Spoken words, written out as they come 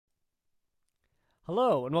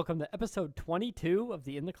Hello, and welcome to episode 22 of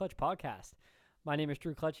the In the Clutch podcast. My name is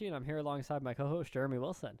Drew Clutchy, and I'm here alongside my co-host, Jeremy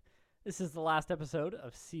Wilson. This is the last episode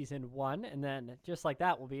of Season 1, and then just like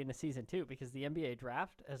that, we'll be into Season 2 because the NBA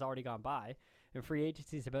draft has already gone by, and free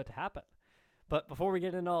agency is about to happen. But before we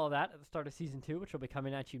get into all of that, at the start of Season 2, which will be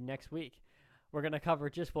coming at you next week, we're going to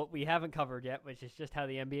cover just what we haven't covered yet, which is just how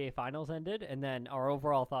the NBA Finals ended, and then our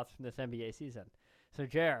overall thoughts from this NBA season. So,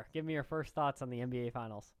 Jer, give me your first thoughts on the NBA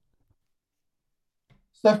Finals.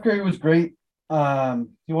 Steph Curry was great.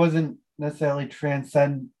 He wasn't necessarily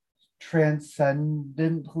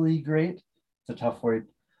transcendently great. It's a tough word.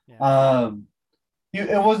 Yeah.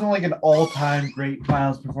 It wasn't like an all-time great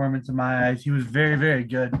finals performance in my eyes. He was very, very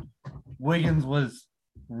good. Wiggins was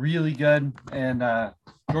really good, and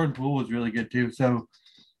Jordan Poole was really good too. So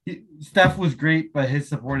Steph was great, but his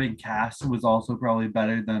supporting cast was also probably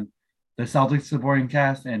better than the Celtics supporting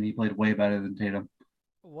cast, and he played way better than Tatum.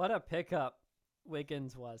 What a pickup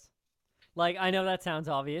Wiggins was. Like, I know that sounds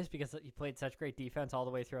obvious because he played such great defense all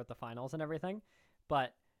the way throughout the finals and everything,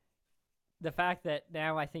 but the fact that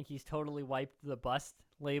now I think he's totally wiped the bust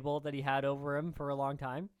label that he had over him for a long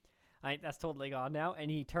time, that's totally gone now, and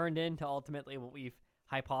he turned into ultimately what we've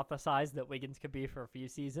hypothesized that Wiggins could be for a few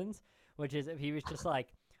seasons, which is if he was just like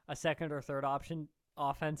a second or third option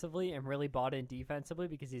offensively and really bought in defensively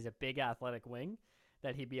because he's a big athletic wing,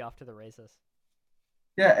 that he'd be off to the races.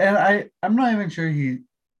 Yeah, and I'm not even sure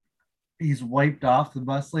he's wiped off the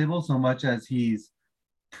bus label so much as he's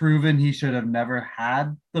proven he should have never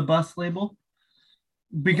had the bus label.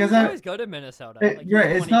 Because He was always good in Minnesota.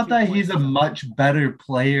 right, it's not that he's a something. much better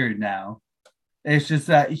player now. It's just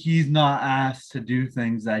that he's not asked to do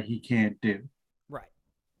things that he can't do. Right.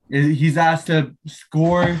 He's asked to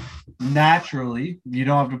score naturally. You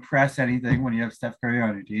don't have to press anything when you have Steph Curry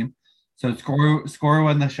on your team. So score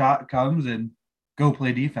when the shot comes and go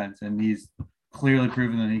play defense. And he's clearly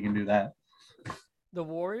proven that he can do that. The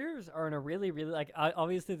Warriors are in a really, really,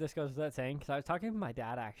 obviously this goes without saying, because I was talking to my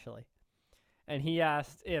dad actually, and he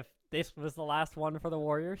asked if this was the last one for the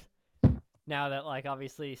Warriors. Now that,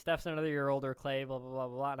 obviously Steph's another year older, Clay, blah, blah, blah,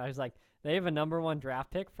 blah, blah. And I was like, they have a number one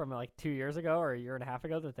draft pick from 2 years ago or a year and a half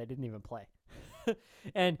ago that they didn't even play.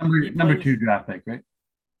 And number two draft pick, right?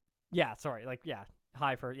 Yeah, sorry.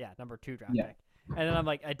 High for, number 2 draft Yeah. pick. And then I'm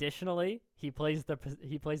like, additionally, he plays the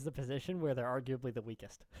position where they're arguably the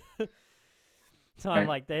weakest. So I'm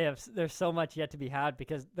like, there's so much yet to be had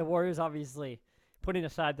because the Warriors, obviously, putting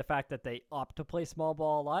aside the fact that they opt to play small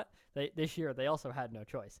ball a lot, this year they also had no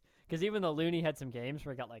choice. Because even though Looney had some games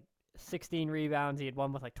where he got 16 rebounds, he had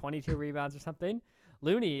one with 22 rebounds or something.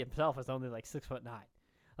 Looney himself was only 6'9".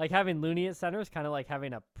 Having Looney at center is kind of like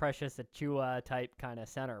having a Precious Achua type kind of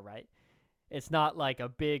center, right? It's not like a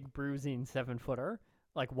big bruising 7-footer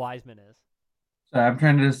like Wiseman is. So I'm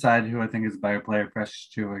trying to decide who I think is a better player, Precious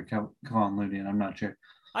Chu or Kevon Looney, and I'm not sure.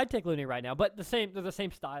 I'd take Looney right now, but they're the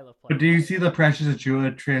same style of play. But do you see the Precious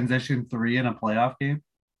Achua transition 3 in a playoff game?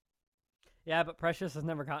 Yeah, but Precious has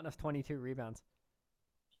never gotten us 22 rebounds.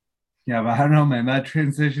 Yeah, but I don't know, man. That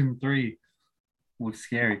transition 3 looks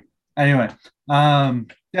scary. Anyway, yeah,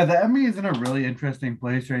 the NBA is in a really interesting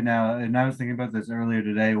place right now, and I was thinking about this earlier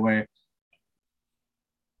today, where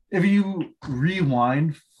if you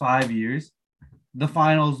rewind 5 years, the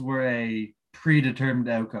finals were a predetermined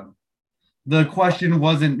outcome. The question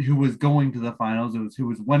wasn't who was going to the finals; it was who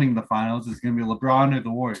was winning the finals. It's going to be LeBron or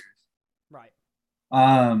the Warriors. Right.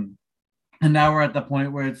 Um, and now we're at the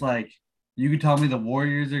point where it's like you could tell me the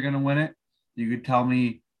Warriors are going to win it. You could tell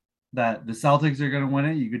me that the Celtics are going to win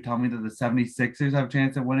it. You could tell me that the 76ers have a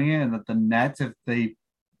chance at winning it and that the Nets, if they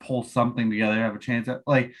pull something together, have a chance at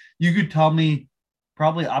you could tell me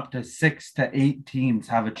probably up to 6 to 8 teams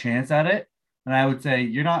have a chance at it. And I would say,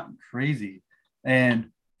 you're not crazy. And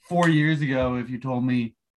 4 years ago, if you told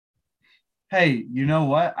me, hey, you know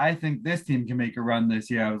what? I think this team can make a run this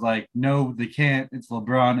year. I was like, no, they can't. It's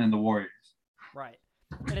LeBron and the Warriors. Right.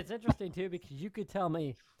 And it's interesting, too, because you could tell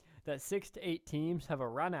me that 6 to 8 teams have a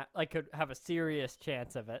run at, could have a serious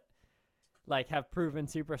chance of it. Have proven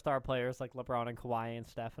superstar players like LeBron and Kawhi and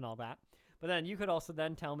Steph and all that. But then you could also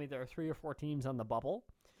then tell me there are 3 or 4 teams on the bubble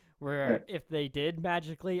where if they did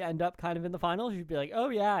magically end up kind of in the finals, you'd be like, oh,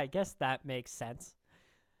 yeah, I guess that makes sense.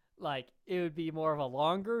 It would be more of a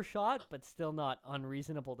longer shot, but still not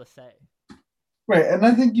unreasonable to say. Right. And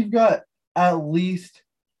I think you've got at least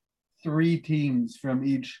 3 teams from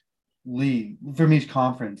each league, from each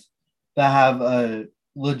conference, that have a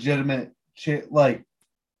legitimate, that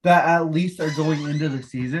at least are going into the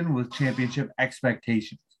season with championship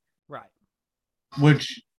expectations. Right.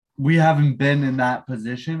 Which we haven't been in that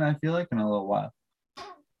position, I feel like, in a little while.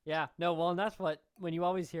 Yeah, no, well, and that's when you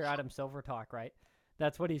always hear Adam Silver talk, right?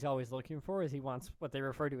 That's what he's always looking for. Is he wants what they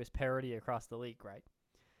refer to as parity across the league, right?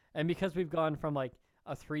 And because we've gone from like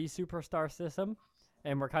a 3 superstar system,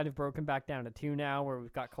 and we're kind of broken back down to 2 now, where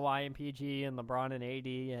we've got Kawhi and PG and LeBron and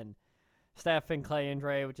AD and Steph and Clay and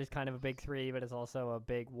Dre, which is kind of a big 3, but it's also a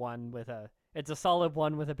big 1 with a. It's a solid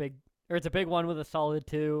 1 with a big, or it's a big 1 with a solid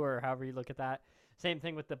 2, or however you look at that. Same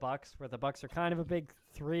thing with the Bucks, where the Bucks are kind of a big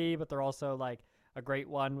 3, but they're also like a great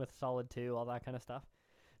 1 with solid 2, all that kind of stuff.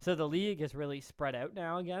 So the league is really spread out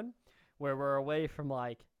now again, where we're away from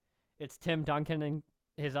like it's Tim Duncan and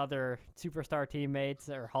his other superstar teammates,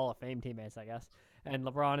 or Hall of Fame teammates, I guess, and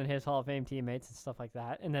LeBron and his Hall of Fame teammates and stuff like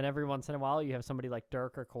that. And then every once in a while, you have somebody like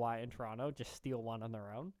Dirk or Kawhi in Toronto just steal 1 on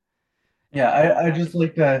their own. Yeah, I just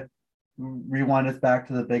like to rewind us back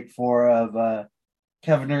to the big 4 of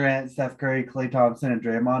Kevin Durant, Steph Curry, Klay Thompson, and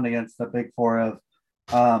Draymond against the big 4 of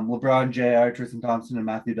LeBron, J.R., Tristan Thompson, and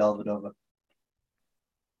Matthew Dellavedova.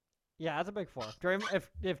 Yeah, that's a big 4.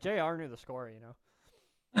 If JR knew the score, you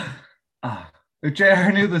know. If JR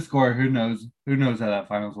knew the score, who knows? Who knows how that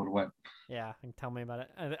finals would have went? Yeah, tell me about it.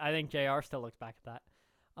 I think JR still looks back at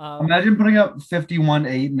that. Imagine putting up 51,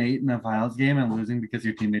 8, and 8 in a finals game and losing because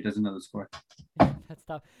your teammate doesn't know the score. That's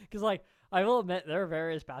tough. Because, like, I will admit there are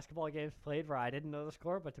various basketball games played where I didn't know the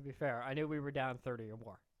score, but to be fair, I knew we were down 30 or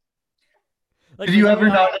more. Like, did you ever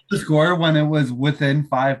not know the score when it was within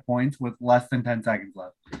 5 points with less than 10 seconds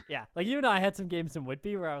left? Yeah, like you and I had some games in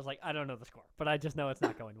Whitby where I was like, I don't know the score, but I just know it's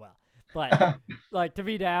not going well. But like to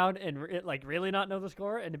be down and like really not know the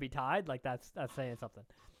score and to be tied, like that's saying something.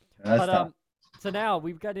 That's tough. So now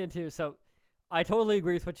we've got into so I totally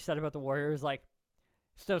agree with what you said about the Warriors. Like,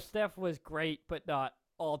 so Steph was great, but not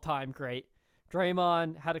all time great.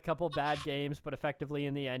 Draymond had a couple bad games, but effectively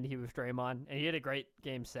in the end he was Draymond, and he had a great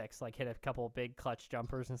game 6, like hit a couple big clutch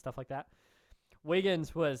jumpers and stuff like that.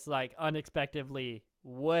 Wiggins was like unexpectedly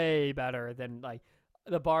way better than like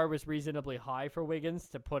the bar was reasonably high for Wiggins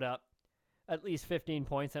to put up at least 15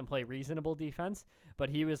 points and play reasonable defense, but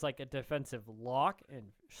he was like a defensive lock and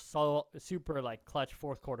so super like clutch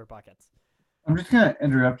fourth quarter buckets. I'm just gonna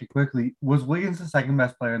interrupt you quickly. Was Wiggins the second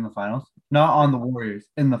best player in the finals? Not on the Warriors,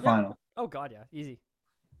 in the final. Oh god, yeah, easy.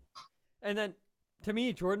 And then to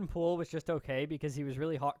me, Jordan Poole was just okay because he was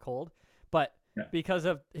really hot cold, but because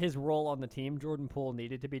of his role on the team, Jordan Poole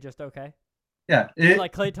needed to be just okay. Yeah,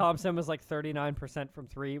 like Klay Thompson was like 39% from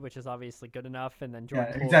 3, which is obviously good enough, and then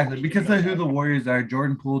Jordan Poole exactly because of who the Warriors are.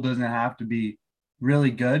 Jordan Poole doesn't have to be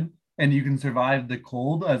really good, and you can survive the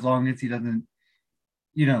cold as long as he doesn't,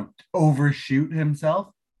 overshoot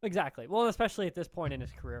himself. Exactly. Well, especially at this point in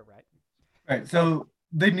his career, right? Right. So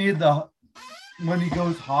they need when he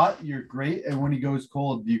goes hot, you're great, and when he goes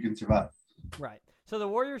cold, you can survive. Right. So the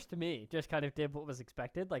Warriors, to me, just kind of did what was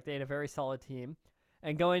expected. Like, they had a very solid team.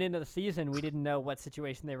 And going into the season, we didn't know what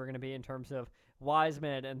situation they were going to be in terms of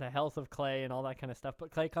Wiseman and the health of Klay and all that kind of stuff. But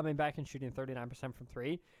Klay coming back and shooting 39% from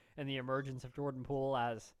 3, and the emergence of Jordan Poole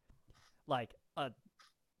as, like, a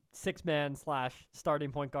 6-man /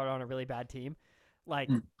 starting point guard on a really bad team, like,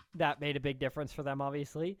 that made a big difference for them,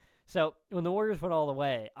 obviously. So when the Warriors went all the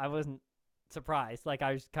way, I wasn't surprised. Like,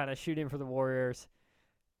 I was kind of shooting for the Warriors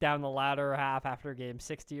down the latter half after game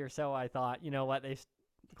 60 or so. I thought, you know what,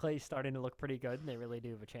 Klay's starting to look pretty good, and they really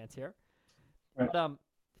do have a chance here. Right. But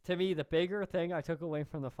to me, the bigger thing I took away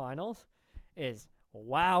from the finals is,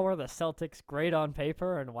 wow, are the Celtics great on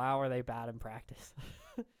paper, and wow, are they bad in practice?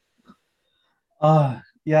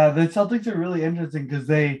 Yeah, the Celtics are really interesting because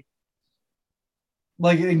they,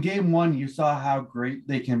 like in game 1, you saw how great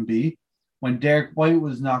they can be when Derek White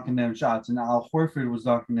was knocking down shots and Al Horford was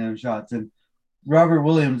knocking down shots, and Robert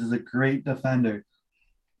Williams is a great defender,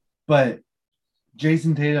 but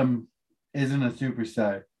Jason Tatum isn't a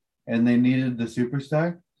superstar, and they needed the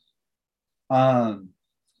superstar. And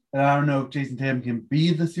I don't know if Jason Tatum can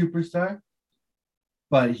be the superstar,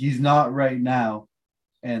 but he's not right now,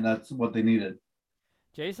 and that's what they needed.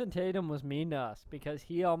 Jason Tatum was mean to us because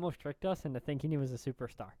he almost tricked us into thinking he was a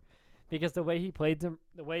superstar. Because the way he played the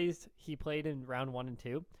ways he played in round 1 and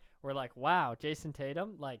 2, we're like, wow, Jason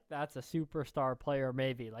Tatum, like that's a superstar player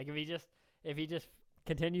maybe. Like if he just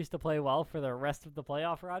continues to play well for the rest of the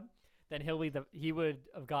playoff run, then he would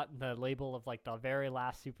have gotten the label of like the very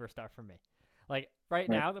last superstar for me. Like right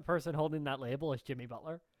now, the person holding that label is Jimmy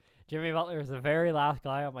Butler. Jimmy Butler is the very last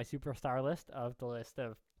guy on my superstar list of the list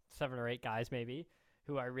of 7 or 8 guys maybe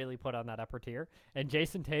who I really put on that upper tier. And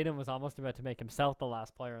Jason Tatum was almost about to make himself the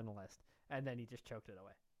last player on the list, and then he just choked it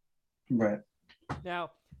away. Right. Now,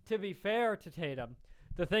 to be fair to Tatum,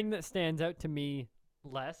 the thing that stands out to me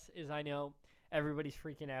less is I know everybody's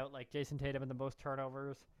freaking out, like Jason Tatum had the most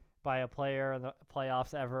turnovers by a player in the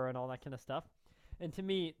playoffs ever and all that kind of stuff. And to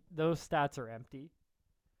me, those stats are empty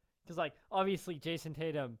Because, like, obviously Jason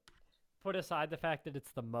Tatum, put aside the fact that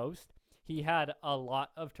it's the most, he had a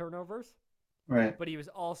lot of turnovers, Right. but he was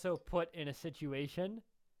also put in a situation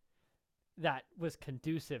that was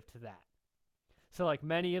conducive to that. So, like,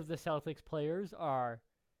 many of the Celtics players are,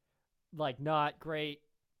 like, not great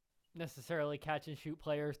necessarily catch and shoot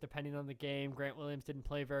players depending on the game. Grant Williams didn't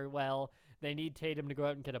play very well. They need Tatum to go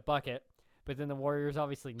out and get a bucket, but then the Warriors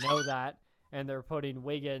obviously know that, and they're putting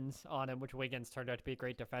Wiggins on him, which Wiggins turned out to be a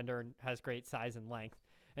great defender and has great size and length.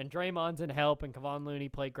 And Draymond's in help, and Kevon Looney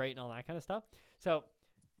played great and all that kind of stuff. So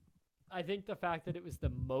I think the fact that it was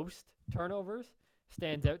the most turnovers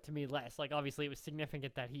stands out to me less. Like, obviously, it was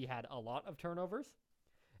significant that he had a lot of turnovers,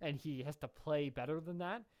 and he has to play better than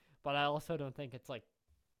that. But I also don't think it's, like,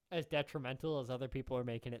 as detrimental as other people are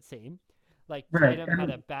making it seem. Like, Right. Tatum had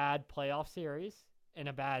a bad playoff series and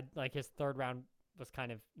a bad, like, his third round was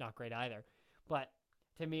kind of not great either. But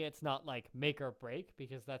to me, it's not like make or break,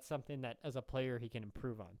 because that's something that as a player he can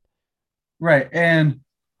improve on. Right. And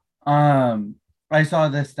I saw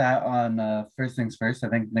this stat on First Things First. I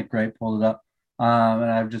think Nick Wright pulled it up.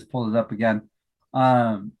 And I've just pulled it up again.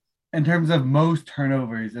 Um, in terms of most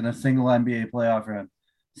turnovers in a single NBA playoff run,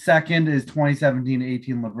 second is 2017-18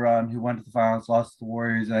 LeBron, who went to the finals, lost to the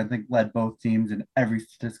Warriors, and I think led both teams in every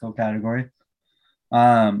statistical category.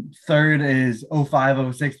 Third is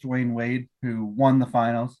 05-06 Dwayne Wade, who won the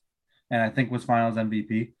finals and I think was finals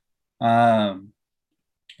MVP.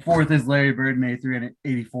 Fourth is Larry Bird in 83 and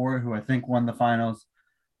 84, who I think won the finals.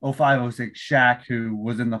 05-06 Shaq, who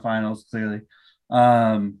was in the finals clearly.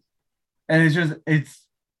 And it's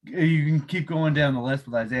you can keep going down the list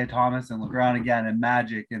with Isaiah Thomas and LeBron again and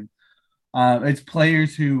Magic, and it's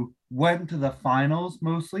players who went to the finals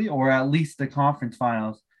mostly, or at least the conference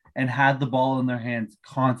finals, and had the ball in their hands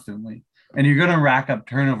constantly. And you're going to rack up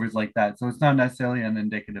turnovers like that, so it's not necessarily an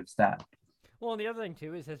indicative stat. Well, and the other thing,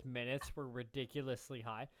 too, is his minutes were ridiculously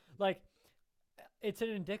high. Like, it's an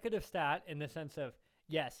indicative stat in the sense of,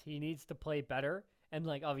 yes, he needs to play better. And,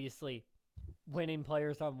 like, obviously, winning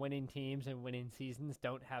players on winning teams and winning seasons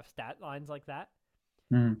don't have stat lines like that.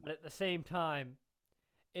 Mm. But at the same time,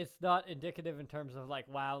 it's not indicative in terms of, like,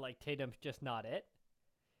 wow, like, Tatum's just not it.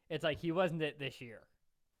 It's like he wasn't it this year.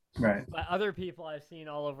 Right. But other people I've seen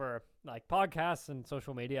all over, like, podcasts and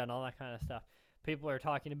social media and all that kind of stuff, people are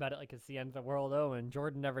talking about it like it's the end of the world. Oh, and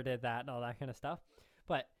Jordan never did that and all that kind of stuff.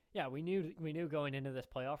 But yeah, we knew going into this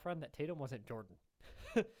playoff run that Tatum wasn't Jordan,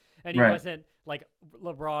 and he wasn't like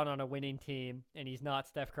LeBron on a winning team, and he's not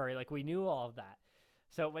Steph Curry. Like, we knew all of that.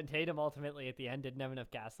 So when Tatum ultimately at the end didn't have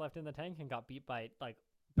enough gas left in the tank and got beat by like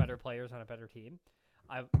better players on a better team,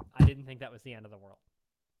 I didn't think that was the end of the world.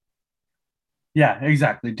 Yeah,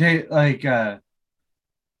 exactly.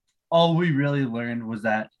 All we really learned was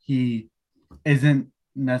that he isn't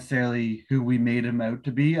necessarily who we made him out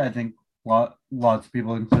to be. I think lots of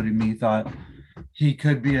people, including me, thought he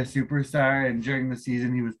could be a superstar. And during the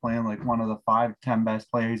season, he was playing like one of the 5-10 best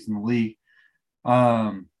players in the league.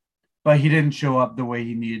 But he didn't show up the way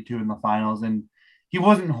he needed to in the finals. And he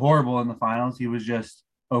wasn't horrible in the finals. He was just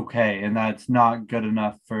okay. And that's not good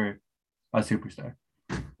enough for a superstar.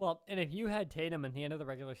 Well, and if you had Tatum at the end of the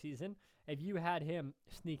regular season, if you had him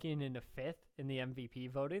sneaking into fifth in the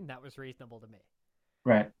MVP voting, that was reasonable to me.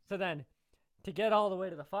 Right. So then, to get all the way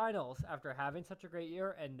to the finals after having such a great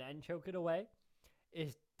year and then choke it away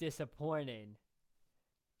is disappointing.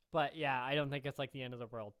 But yeah, I don't think it's like the end of the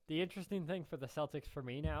world. The interesting thing for the Celtics for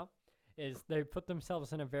me now is they put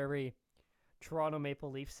themselves in a very Toronto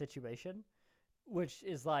Maple Leafs situation, which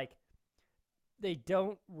is like they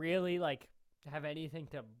don't really like have anything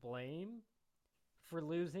to blame for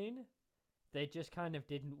losing. They just kind of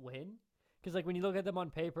didn't win. Because, like, when you look at them on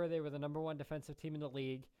paper, they were the number one defensive team in the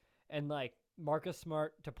league. And, like, Marcus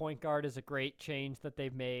Smart to point guard is a great change that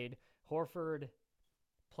they've made. Horford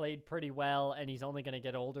played pretty well, and he's only going to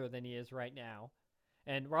get older than he is right now.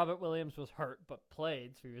 And Robert Williams was hurt but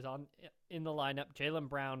played, so he was in the lineup. Jaylen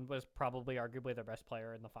Brown was probably arguably their best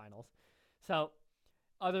player in the finals. So,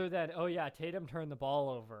 other than, oh yeah, Tatum turned the ball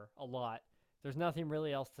over a lot, there's nothing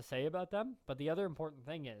really else to say about them. But the other important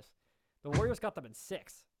thing is the Warriors got them in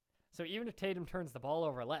 6. So even if Tatum turns the ball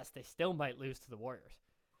over less, they still might lose to the Warriors.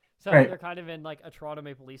 So They're kind of in like a Toronto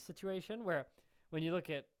Maple Leafs situation where when you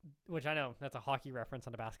look at, which I know that's a hockey reference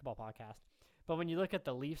on a basketball podcast, but when you look at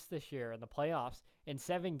the Leafs this year in the playoffs, in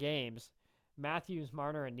 7 games, Matthews,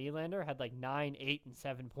 Marner, and Nylander had like 9, 8, and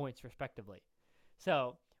 7 points respectively.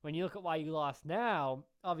 So when you look at why you lost now,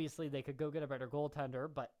 obviously they could go get a better goaltender,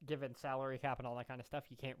 but given salary cap and all that kind of stuff,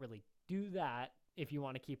 you can't really do that if you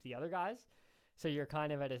want to keep the other guys. So you're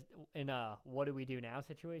kind of in a what do we do now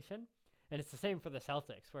situation. And it's the same for the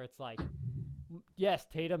Celtics, where it's like yes,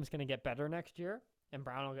 Tatum's going to get better next year, and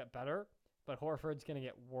Brown will get better, but Horford's going to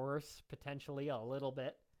get worse potentially a little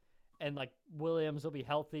bit. And like Williams will be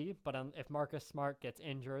healthy, but if Marcus Smart gets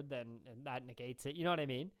injured, then that negates it. You know what I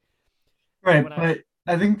mean? Right, but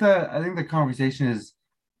I think the conversation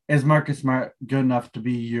is Marcus Smart good enough to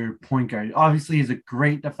be your point guard? Obviously, he's a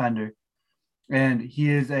great defender, and he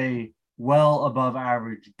is a well above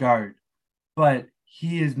average guard, but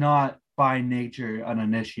he is not by nature an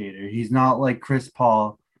initiator. He's not like Chris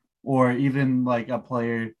Paul or even like a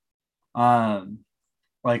player um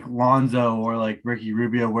like Lonzo or like Ricky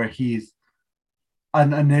Rubio where he's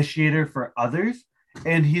an initiator for others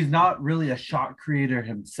and he's not really a shot creator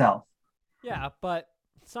himself. Yeah, but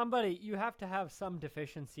you have to have some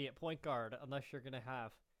deficiency at point guard unless you're going to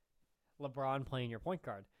have LeBron playing your point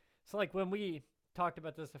guard. So like when we talked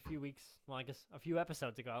about this a few weeks, well, I guess a few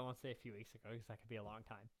episodes ago. I won't say a few weeks ago because that could be a long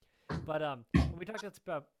time. But when we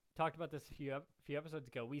talked about this a few episodes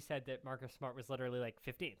ago, we said that Marcus Smart was literally like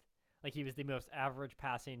 15th. Like he was the most average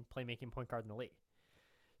passing playmaking point guard in the league.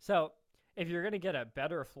 So if you're going to get a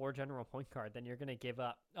better floor general point guard, then you're going to give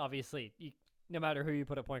up. Obviously, no matter who you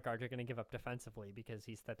put at point guard, you're going to give up defensively because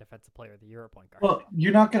he's the defensive player of the year at point guard. Well,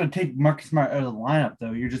 you're not going to take Marcus Smart out of the lineup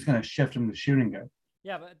though. You're just going to shift him to shooting guard.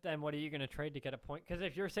 Yeah, but then what are you going to trade to get a point? Because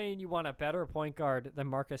if you're saying you want a better point guard than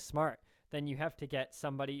Marcus Smart, then you have to get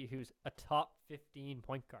somebody who's a top 15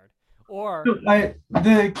 point guard. Or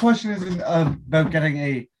the question isn't about getting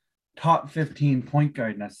a top 15 point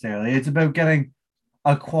guard necessarily. It's about getting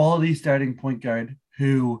a quality starting point guard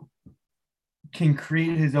who can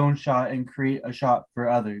create his own shot and create a shot for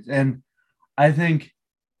others. And I think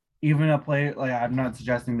even a player like I'm not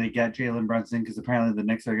suggesting they get Jalen Brunson because apparently the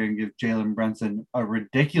Knicks are going to give Jalen Brunson a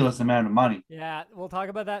ridiculous amount of money. Yeah, we'll talk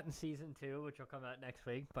about that in season 2, which will come out next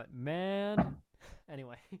week. But man,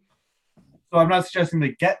 anyway. So I'm not suggesting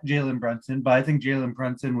they get Jalen Brunson, but I think Jalen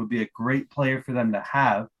Brunson would be a great player for them to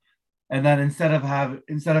have. And then instead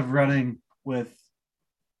of running with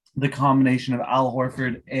the combination of Al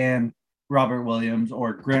Horford and Robert Williams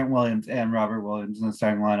or Grant Williams and Robert Williams in the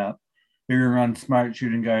starting lineup, you're going to run Smart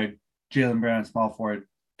shooting guard, Jalen Brown small forward,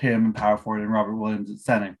 Tatum and power forward, and Robert Williams at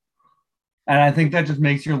center. And I think that just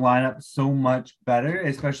makes your lineup so much better,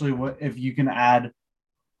 especially if you can add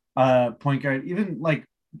a point guard. Even like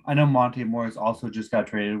I know Monte Morris also just got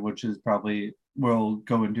traded, which is probably we'll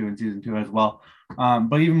go into in season 2 as well.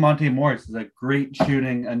 But even Monte Morris is a great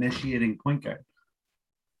shooting, initiating point guard.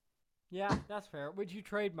 Yeah, that's fair. Would you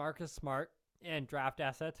trade Marcus Smart and draft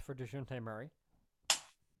assets for Dejounte Murray?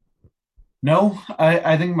 No,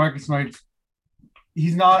 I think Marcus Smart,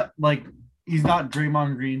 he's not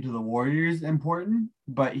Draymond Green to the Warriors important,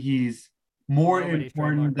 but he's more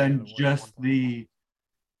important than just the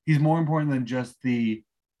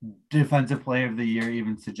defensive player of the year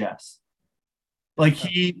even suggests. Like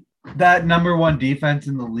that number 1 defense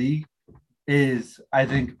in the league is, I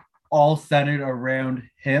think, all centered around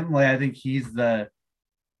him. Like I think he's at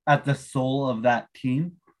the soul of that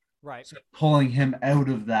team. Right. So pulling him out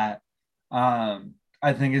of that,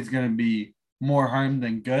 I think it's going to be more harm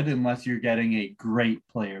than good unless you're getting a great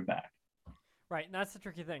player back. Right, and that's the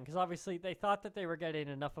tricky thing because obviously they thought that they were getting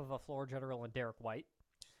enough of a floor general in Derek White.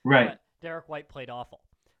 Right. But Derek White played awful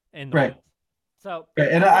in the right. finals. So,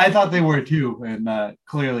 and I thought they were too, and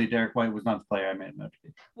clearly Derek White was not the player I made him out to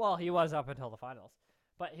be. Well, he was up until the finals.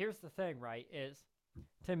 But here's the thing, right, is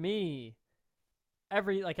to me,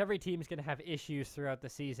 every team's going to have issues throughout the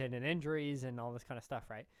season and injuries and all this kind of stuff,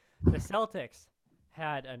 right? The Celtics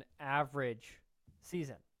had an average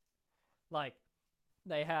season. Like,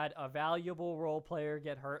 they had a valuable role player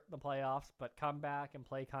get hurt in the playoffs, but come back and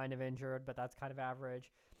play kind of injured, but that's kind of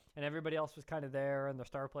average. And everybody else was kind of there, and their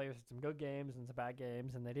star players had some good games and some bad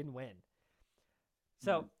games, and they didn't win.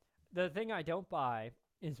 So the thing I don't buy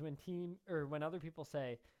is when other people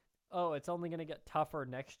say, oh, it's only going to get tougher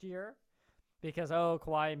next year because,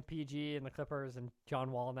 Kawhi and PG and the Clippers and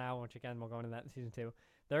John Wall now, which again, we'll go into that in season 2,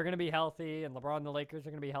 they're going to be healthy, and LeBron and the Lakers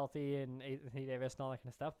are going to be healthy, and Anthony Davis and all that kind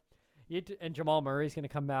of stuff. And Jamal Murray's going to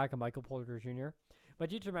come back, and Michael Porter Jr.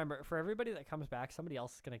 But you have to remember, for everybody that comes back, somebody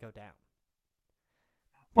else is going to go down.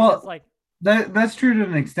 Well, that's true to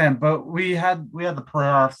an extent, but we had the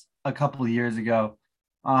playoffs a couple of years ago.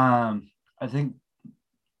 I think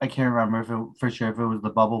I can't remember if it was the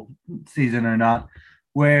bubble season or not,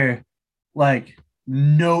 where like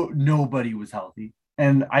nobody was healthy,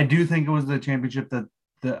 and I do think it was the championship that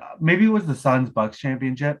maybe it was the Suns Bucks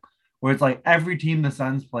championship, where it's like every team the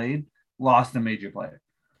Suns played lost a major player.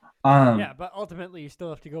 Yeah, but ultimately you still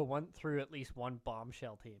have to go through at least one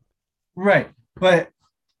bombshell team. Right, but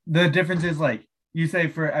the difference is like you say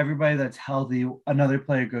for everybody that's healthy, another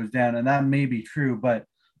player goes down, and that may be true. But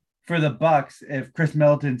for the Bucks, if Chris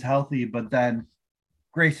Middleton's healthy, but then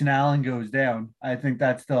Grayson Allen goes down, I think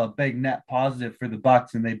that's still a big net positive for the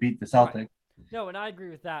Bucks, and they beat the Right. Celtics. No, and I agree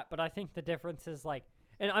with that, but I think the difference is like,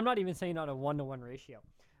 and I'm not even saying on a 1-to-1 ratio,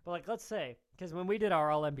 but like let's say because when we did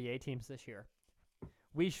our All NBA teams this year,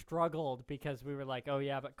 we struggled because we were like, oh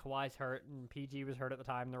yeah, but Kawhi's hurt and PG was hurt at the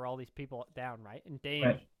time. There were all these people down, right? And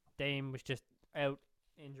Right. Dame was just out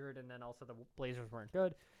injured, and then also the Blazers weren't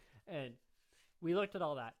good, and we looked at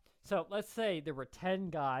all that. So let's say there were 10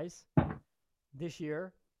 guys this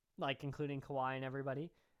year, like including Kawhi and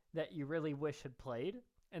everybody, that you really wish had played,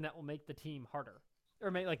 and that will make the team harder,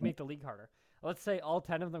 or make the league harder. Let's say all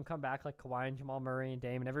 10 of them come back, like Kawhi and Jamal Murray and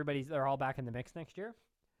Dame, and they're all back in the mix next year.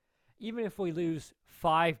 Even if we lose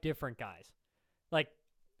 5 different guys, like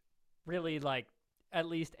really like at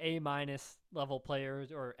least A- level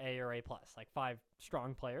players or A plus, like 5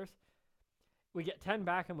 strong players, we get 10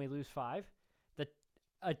 back and we lose 5. The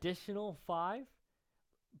additional 5,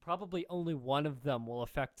 probably only one of them will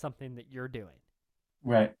affect something that you're doing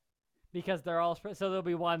Right. because they're all so there'll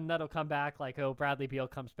be one that'll come back like, oh, Bradley Beal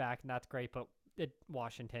comes back and that's great, but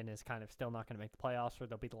Washington is kind of still not going to make the playoffs, or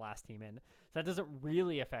they'll be the last team in. So that doesn't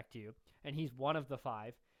really affect you, and he's one of the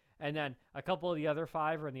 5. And then a couple of the other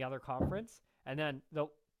 5 are in the other conference, and then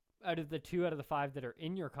out of the 2 out of the 5 that are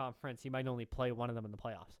in your conference, you might only play one of them in the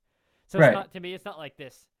playoffs. So it's Right. not, to me, it's not like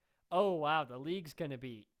this. Oh wow, the league's going to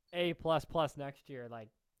be A plus plus next year. Like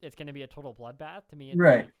it's going to be a total bloodbath. To me, it's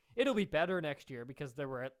Right. like it'll be better next year because there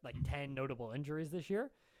were like 10 notable injuries this year.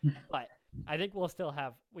 But I think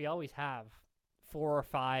we always have 4 or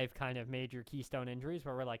 5 kind of major keystone injuries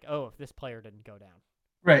where we're like, oh, if this player didn't go down.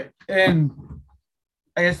 Right. And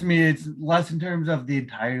I guess to me, it's less in terms of the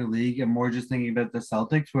entire league and more just thinking about the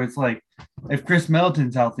Celtics, where it's like if Chris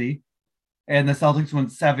Middleton's healthy and the Celtics won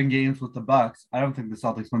 7 games with the Bucks, I don't think the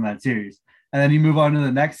Celtics win that series. And then you move on to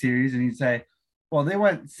the next series and you say, well, they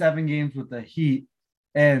went 7 games with the Heat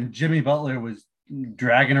and Jimmy Butler was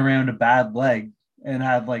dragging around a bad leg and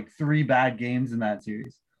had like 3 bad games in that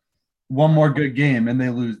series. One Right. more good game and they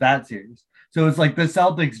lose that series. So it's like the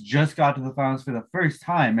Celtics just got to the finals for the first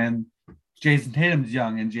time, and Jason Tatum's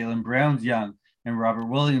young, and Jaylen Brown's young, and Robert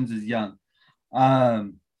Williams is young.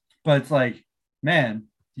 Um, but it's like, man,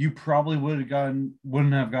 you probably wouldn't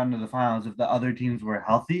have gotten to the finals if the other teams were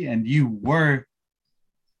healthy and you were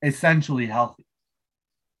essentially healthy.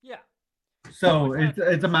 Yeah. No, So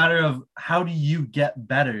exactly. it's a matter of how do you get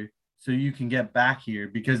better so you can get back here,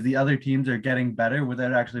 because the other teams are getting better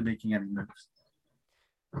without actually making any moves.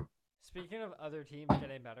 Speaking of other teams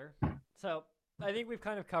getting better, so I think we've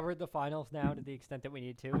kind of covered the finals now to the extent that we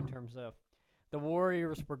need to in terms of the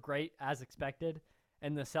Warriors were great as expected,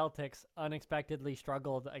 and the Celtics unexpectedly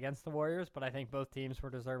struggled against the Warriors, but I think both teams were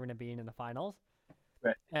deserving of being in the finals.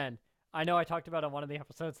 Right. And I know I talked about on one of the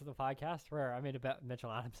episodes of the podcast where I made a bet with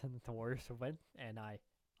Mitchell Adamson that the Warriors would win, and I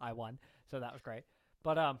won, so that was great.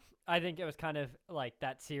 But I think it was kind of like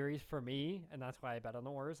that series for me, and that's why I bet on the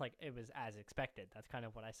Warriors. Like it was as expected. That's kind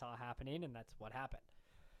of what I saw happening, and that's what happened.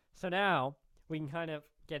 So now we can kind of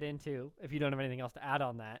get into, if you don't have anything else to add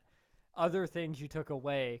on that, other things you took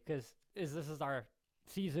away, because this is our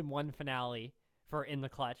season 1 finale for In the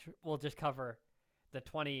Clutch. We'll just cover the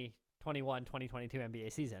 2021-2022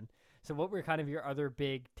 NBA season. So what were kind of your other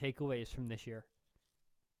big takeaways from this year?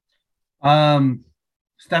 Um,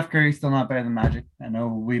 Steph Curry's still not better than Magic. I know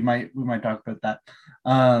we might talk about that.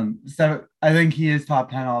 So I think he is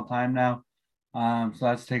top 10 all time now. So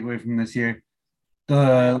that's a takeaway from this year. I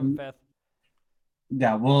have him The fifth.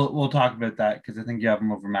 Yeah, we'll talk about that because I think you have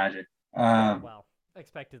him over Magic. Yeah, Um, well,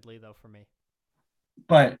 expectedly though for me.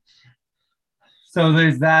 but so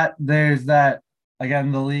there's that. There's that.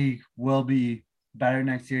 Again, the league will be better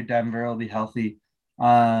next year. Denver will be healthy.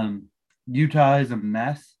 Um, Utah is a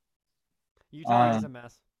mess. Utah is a Um,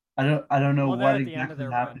 mess. I don't know Well, they're what at the end of exactly their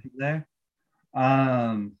run. happened there.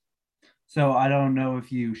 Um, so I don't know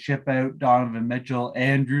if you ship out Donovan Mitchell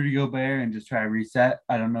and Rudy Gobert and just try to reset.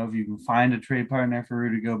 I don't know if you can find a trade partner for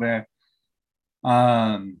Rudy Gobert.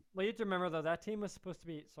 Um, Well, you have to remember though that team was supposed to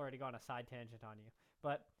be. Sorry to go on a side tangent on you,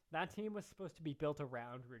 but that team was supposed to be built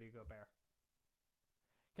around Rudy Gobert.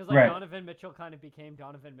 Because like right, Donovan Mitchell kind of became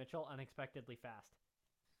Donovan Mitchell unexpectedly fast.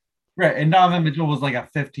 right. And So that's Donovan Mitchell was like a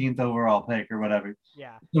 15th overall pick or whatever.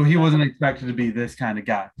 yeah. So So he that's wasn't expected to be this kind of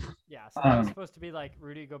guy. yeah. So that was Um, supposed to be like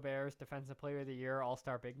Rudy Gobert's Defensive Player of the Year, All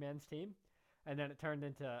Star Big Man's team, and then it turned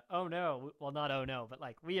into oh no, well not oh no, but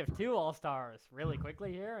like we have 2 All Stars really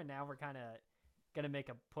quickly here, and now we're kind of gonna make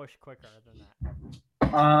a push quicker than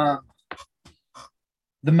that. uh,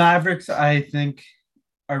 the Mavericks, I think,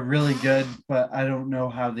 are really good, but I don't know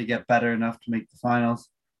how they get better enough to make the finals.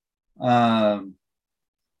 Um,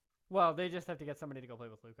 Well, they just have to get somebody to go play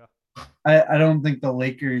with Luca. I don't think the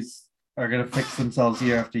Lakers are going to fix themselves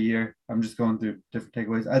year after year. I'm just going through different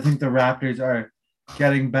takeaways. I think the Raptors are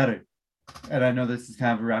getting better. And I know this is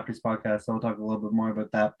kind of a Raptors podcast, so I'll talk a little bit more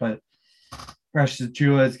about that. But Precious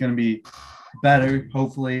Achua is going to be better,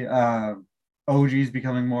 hopefully. OG is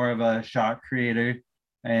becoming more of a shot creator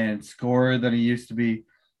and scorer than he used to be.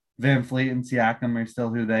 Van Fleet and Siakam are still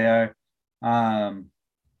who they are. Um,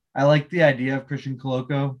 I like the idea of Christian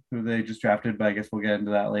Coloco, who they just drafted, but I guess we'll get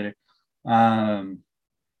into that later. Um,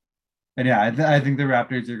 and yeah, I think the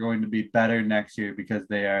Raptors are going to be better next year because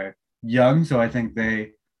they are young. So I think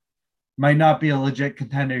they might not be a legit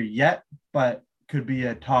contender yet, but could be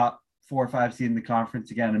a top 4 or 5 seed in the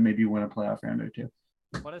conference again and maybe win a playoff round or two.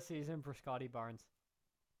 What a season for Scotty Barnes.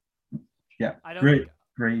 Yeah, I don't great, think,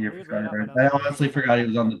 great year for weirdly enough, I Scotty. don't I think anyone honestly had forgot he him.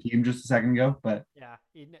 was on the team just a second ago, but Yeah,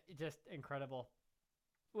 just incredible.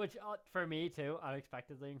 Which for me too,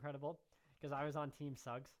 unexpectedly incredible, because I was on Team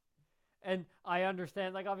Suggs, and I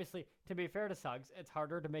understand. Like obviously, to be fair to Suggs, it's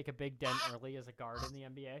harder to make a big dent early as a guard in the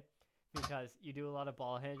NBA because you do a lot of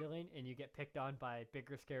ball handling and you get picked on by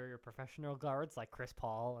bigger, scarier professional guards like Chris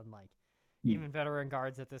Paul and like even veteran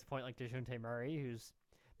guards at this point like Dejounte Murray, who's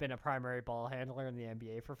been a primary ball handler in the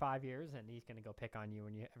NBA for 5 years, and he's gonna go pick on you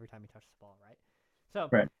every time he touches the ball, right? So,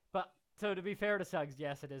 right. but so to be fair to Suggs,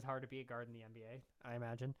 yes, it is hard to be a guard in the NBA, I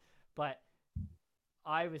imagine. But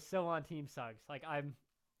I was so on Team Suggs. Like I'm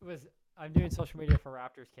doing social media for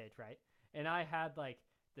Raptors Cage, right? And I had like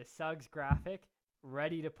the Suggs graphic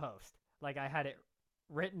ready to post. Like I had it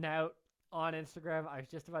written out on Instagram. I was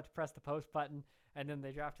just about to press the post button, and then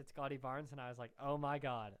they drafted Scotty Barnes, and I was like, oh my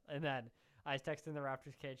god. And then I was texting the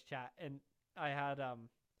Raptors Cage chat, and I had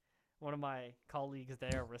one of my colleagues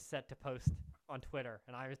there was set to post on Twitter,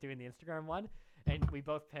 and I was doing the Instagram one, and we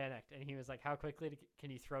both panicked. And he was like, "How quickly can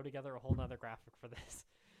you throw together a whole nother graphic for this?"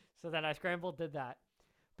 So then I scrambled, did that,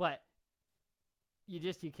 but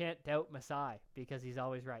you can't doubt Masai because he's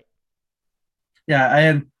always right.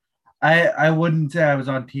 Yeah, I wouldn't say I was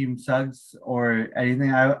on Team Suggs or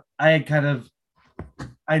anything. I kind of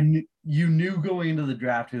you knew going into the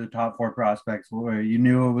draft who the top 4 prospects were. You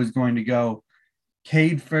knew it was going to go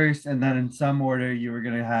Cade first, and then in some order you were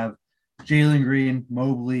going to have Jalen Green,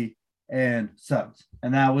 Mobley, and Suggs,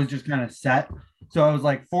 and that was just kind of set. So I was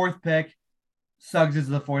like, fourth pick, Suggs is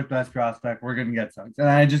the fourth best prospect. We're going to get Suggs, and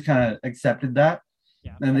I just kind of accepted that.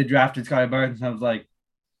 Yeah. And they drafted Scotty Barnes, and I was like,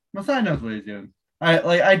 Masai knows what he's doing.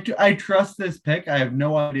 I trust this pick. I have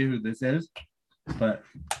no idea who this is, but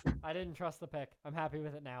I didn't trust the pick. I'm happy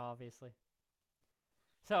with it now, obviously.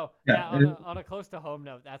 So yeah, yeah, on a close to home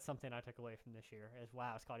note, that's something I took away from this year. Is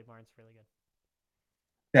wow, Scotty Barnes is really good.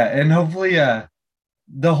 yeah, and hopefully,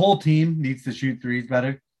 the whole team needs to shoot threes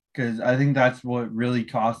better because I think that's what really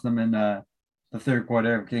cost them in the third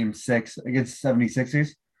quarter of Game 6 against 76ers.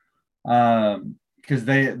 Because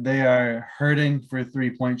they are hurting for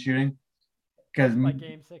 3-point shooting. Because By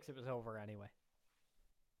Game 6, it was over anyway.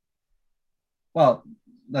 well,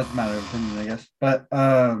 that's a matter of opinion, I guess. But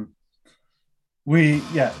that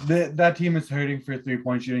team is hurting for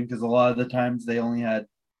 3-point shooting because a lot of the times they only had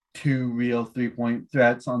 2 real 3-point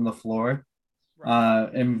threats on the floor. Right.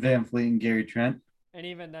 And Van Fleet and Gary Trent. And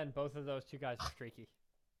even then, both of those two guys are streaky.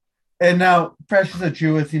 And now Precious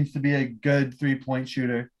Achua seems to be a good 3-point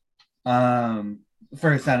shooter,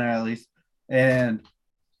 for a center at least. And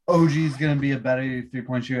OG is going to be a better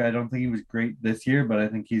 3-point shooter. I don't think he was great this year, but I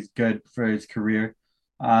think he's good for his career.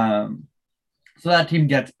 So that team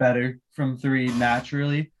gets better from three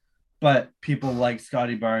naturally, but people like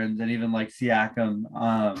Scotty Barnes and even like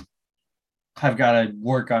Siakam have got to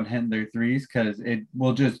work on hitting their threes because it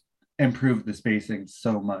will just improve the spacing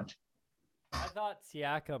so much. I thought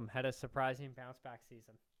Siakam had a surprising bounce back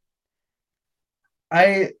season.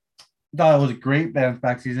 I thought it was a great bounce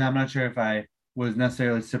back season. I'm not sure if I was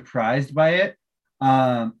necessarily surprised by it.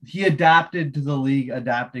 He adapted to the league,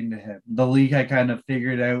 adapting to him. The league had kind of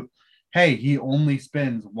figured out, hey, he only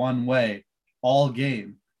spins one way all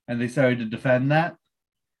game, and they started to defend that.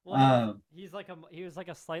 Well, he was like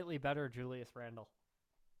a slightly better Julius Randle.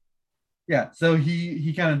 Yeah, so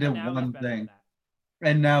he kind of did one thing,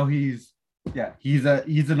 and now he's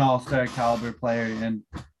an all-star caliber player and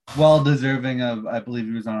well deserving of, I believe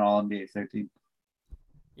he was on All NBA 13.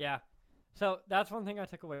 Yeah, so that's one thing I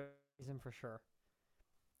took away from him for sure.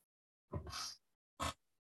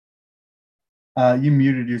 You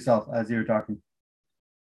muted yourself as you were talking.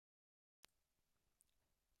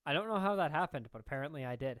 I don't know how that happened, but apparently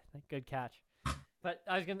I did. Good catch. But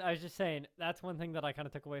I was just saying that's one thing that I kind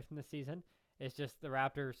of took away from the season It's just the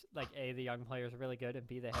Raptors, like, A, the young players are really good, and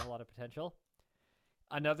B, they have a lot of potential.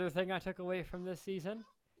 Another thing I took away from this season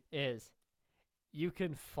is you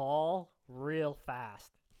can fall real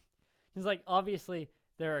fast. It's like, obviously,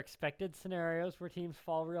 there are expected scenarios where teams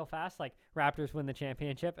fall real fast, like Raptors win the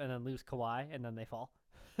championship and then lose Kawhi, and then they fall.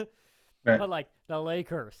 Right. But, like, the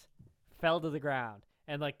Lakers fell to the ground,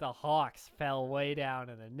 and, like, the Hawks fell way down,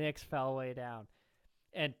 and the Knicks fell way down.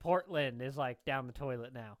 And Portland is, like, down the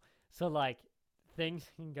toilet now. So, like,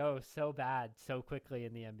 things can go so bad so quickly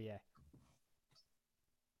in the NBA.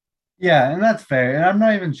 Yeah, and that's fair. And I'm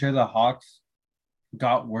not even sure the Hawks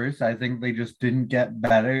got worse. I think they just didn't get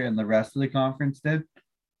better, and the rest of the conference did.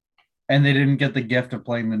 And they didn't get the gift of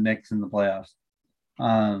playing the Knicks in the playoffs.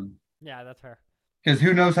 Yeah, that's fair. Because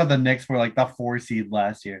who knows how the Knicks were like the 4 seed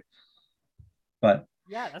last year. But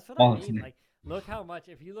Yeah, that's what I honestly, mean. Like, look how much,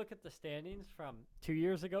 if you look at the standings from 2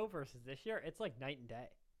 years ago versus this year, it's like night and day.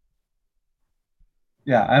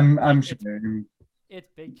 yeah, I'm Like, sure. it's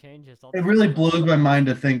big changes. It really blows my mind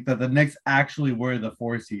to think that the Knicks actually were the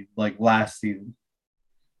 4 seed like last season.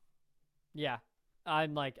 Yeah,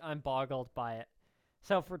 I'm boggled by it.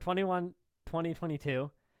 So for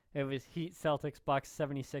 2022, it was Heat, Celtics, Bucks,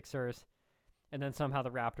 76ers, and then somehow the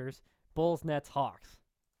Raptors, Bulls, Nets, Hawks.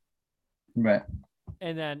 Right.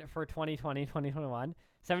 And then for 2020, 2021,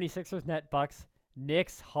 76ers, Net, Bucks,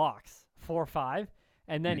 Knicks, Hawks, 4-5,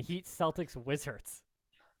 and then Heat, Celtics, Wizards.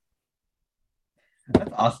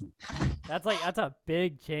 That's awesome. That's a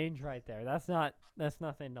big change right there. That's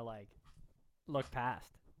nothing to like look past.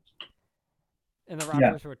 And the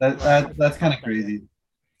Raptors were that's kind of crazy.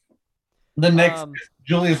 The Knicks,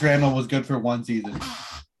 Julius Randle was good for 1 season,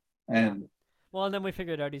 and well, and then we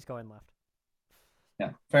figured out he's going left.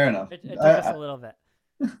 Yeah, fair enough. It took us a little bit.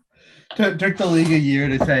 Took the league a year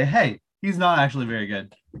to say, hey, he's not actually very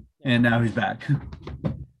good, and now he's back.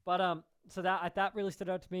 But so that really stood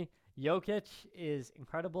out to me. Jokic is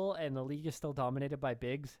incredible, and the league is still dominated by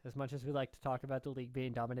bigs, as much as we like to talk about the league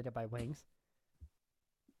being dominated by wings.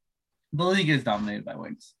 The league is dominated by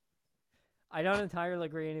wings. I don't entirely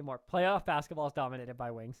agree anymore. Playoff basketball is dominated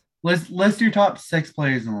by wings. List your top 6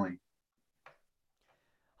 players in the league.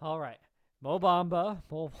 All right. Mo Bamba.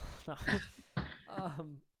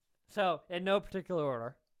 So, in no particular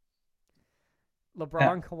order.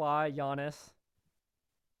 LeBron, Kawhi, Giannis.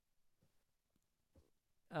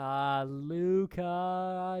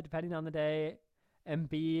 Luka, depending on the day.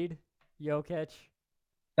 Embiid, Jokic.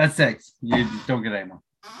 That's 6. You don't get any more.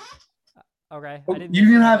 Okay. You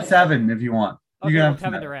can have 7 if you want. Okay, you can have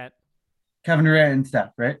Kevin Durant. Kevin Durant and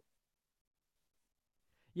Steph, right?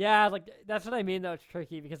 Yeah, like that's what I mean though. It's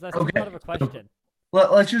tricky because that's too much of a question.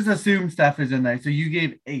 Let's just assume Steph is in there. So you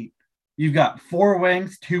gave 8. You've got 4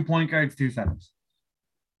 wings, 2 point guards, 2 centers.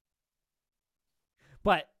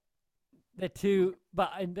 But they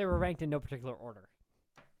were ranked in no particular order.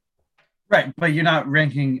 Right, but you're not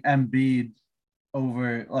ranking Embiid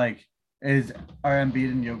over are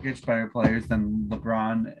Embiid and Jokic better players than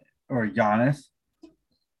LeBron or Giannis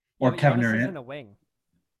or Kevin Durant? Giannis isn't a wing.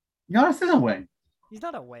 Giannis is a wing. He's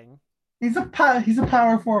not a wing. He's a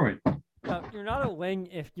power forward. No, you're not a wing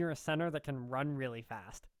if you're a center that can run really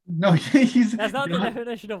fast. No, that's not the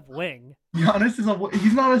definition of wing. Giannis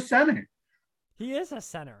he's not a center. He is a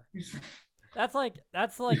center. That's like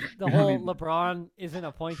the whole LeBron isn't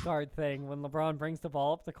a point guard thing. When LeBron brings the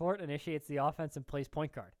ball up the court, initiates the offense, and plays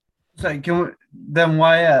point guard. So then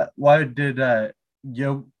why did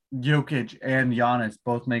Jokic and Giannis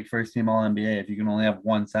both make first team All NBA if you can only have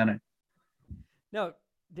 1 center? No,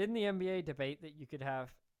 didn't the NBA debate that you could have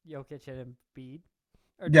Jokic and Embiid?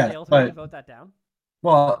 Or did they ultimately vote that down?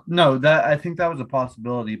 Well, no, I think that was a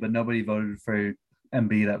possibility, but nobody voted for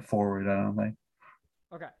Embiid at forward, I don't think.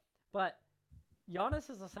 Okay, but Giannis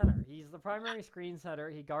is a center. He's the primary screen setter.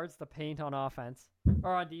 He guards the paint on offense.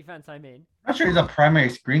 Or on defense, I mean. I'm not sure he's a primary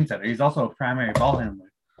screen setter. He's also a primary ball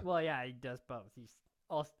handler. Well, yeah, he does both. He's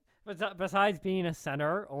also, besides being a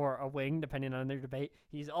center or a wing, depending on their debate,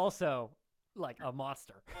 he's also like a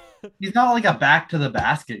monster. He's not like a back to the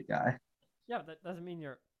basket guy. Yeah, but that doesn't mean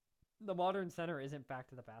the modern center isn't back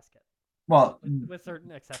to the basket. Well, with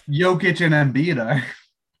certain exceptions. Jokic and Embiid are.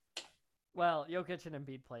 Well, Jokic and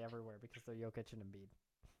Embiid play everywhere because they're Jokic and Embiid.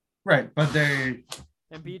 Right, but they're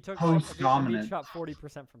Embiid shot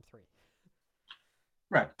 40% from 3.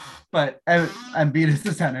 Right, but Embiid is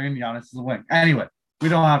the center and Giannis is the wing. Anyway, we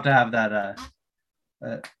don't have to have that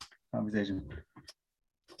conversation.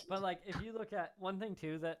 But like, if you look at one thing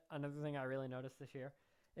too, another thing I really noticed this year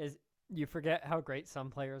is you forget how great some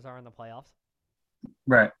players are in the playoffs.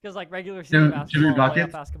 Right. Because like regular season basketball and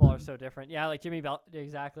playoff basketball are so different. Yeah, like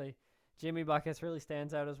exactly. Jimmy Buckets really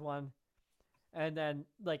stands out as one. And then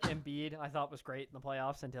like Embiid, I thought was great in the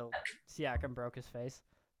playoffs until Siakam broke his face.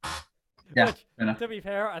 Yeah, Which, to be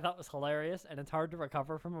fair, I thought was hilarious, and it's hard to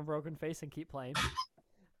recover from a broken face and keep playing.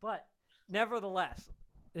 But nevertheless,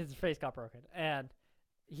 his face got broken, and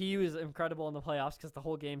he was incredible in the playoffs because the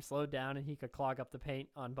whole game slowed down and he could clog up the paint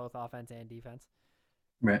on both offense and defense.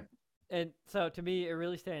 right. And so to me, it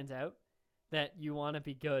really stands out that you want to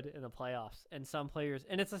be good in the playoffs. And some players,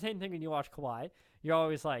 and it's the same thing when you watch Kawhi. You're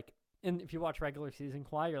always like, and if you watch regular season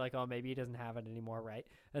Kawhi, you're like, oh, maybe he doesn't have it anymore, right?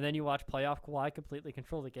 And then you watch playoff Kawhi completely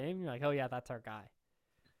control the game. You're like, oh yeah, that's our guy.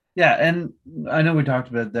 Yeah, and I know we talked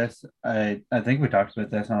about this. I think we talked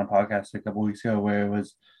about this on a podcast a couple weeks ago where it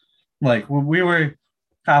was like when we were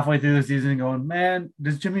halfway through the season going, man,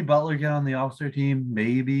 does Jimmy Butler get on the All-Star team?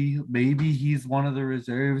 Maybe he's one of the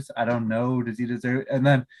reserves. I don't know. Does he deserve? And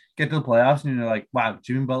then get to the playoffs and you're like, wow,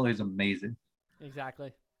 Jimmy Butler is amazing.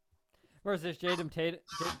 Exactly. Versus Jason Tatum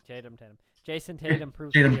proved to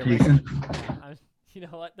Tatum be a Jason. you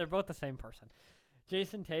know what? They're both the same person.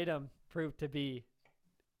 Jason Tatum proved to be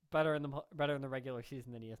better in the regular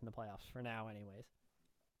season than he is in the playoffs for now, anyways.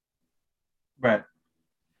 Right.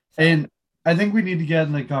 So, And I think we need to get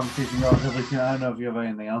in the conversation relatively soon. I don't know if you have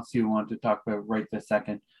anything else you want to talk about right this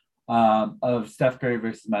second of Steph Curry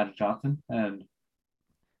versus Magic Johnson. And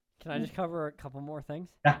can I just cover a couple more things?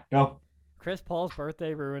 yeah, go. Chris Paul's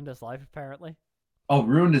birthday ruined his life, apparently. Oh,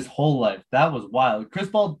 ruined his whole life. That was wild. Chris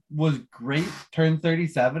Paul was great, turned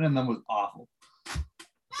 37, and then was awful.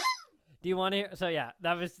 Do you want to hear? So, yeah,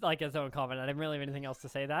 that was like his own comment. I didn't really have anything else to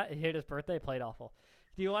say that. He hit his birthday, played awful.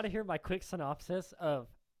 Do you want to hear my quick synopsis of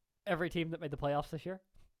every team that made the playoffs this year?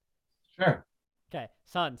 Sure. Okay,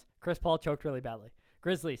 Suns, Chris Paul choked really badly.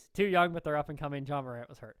 Grizzlies, too young, but they're up and coming. John Morant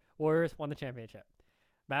was hurt. Warriors won the championship.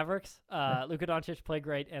 Mavericks, Luka Doncic played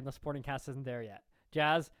great, and the supporting cast isn't there yet.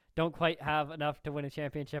 Jazz don't quite have enough to win a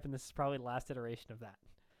championship, and this is probably the last iteration of that.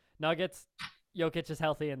 Nuggets, Jokic is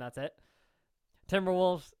healthy, and that's it.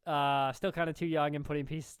 Timberwolves, still kind of too young and putting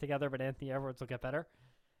pieces together, but Anthony Edwards will get better.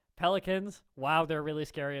 Pelicans, wow, they're really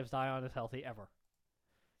scary if Zion is healthy ever.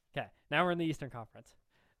 Okay, now we're in the Eastern Conference.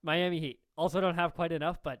 Miami Heat also don't have quite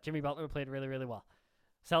enough, but Jimmy Butler played really, really well.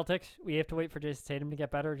 Celtics, we have to wait for Jason Tatum to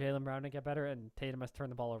get better, Jaylen Brown to get better, and Tatum must turn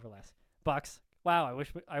the ball over less. Bucks, wow,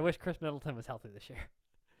 I wish Chris Middleton was healthy this year.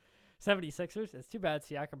 76ers, it's too bad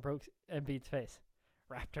Siakam broke Embiid's face.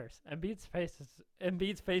 Raptors,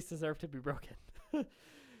 Embiid's face deserved to be broken.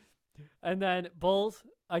 And then Bulls,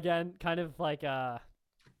 again, kind of like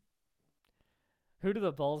who do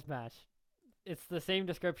the Bulls match? It's the same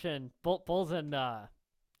description. Bulls and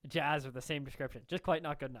Jazz are the same description, just quite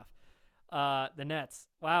not good enough. The Nets,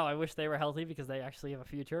 wow, I wish they were healthy because they actually have a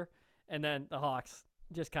future. And then the Hawks,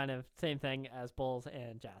 just kind of same thing as Bulls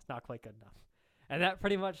and Jazz, not quite good enough. And that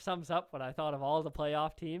pretty much sums up what I thought of all the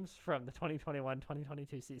playoff teams from the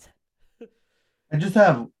 2021-2022 season. I just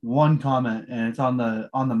have one comment, and it's on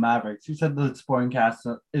the Mavericks. You said the supporting cast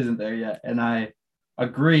isn't there yet, and I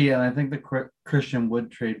agree. And I think the Christian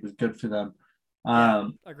Wood trade was good for them.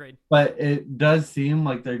 Agreed. But it does seem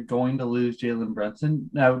like they're going to lose Jalen Brunson.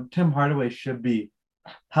 Now, Tim Hardaway should be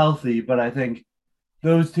healthy, but I think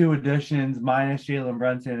those two additions minus Jalen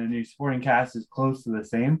Brunson and your supporting cast is close to the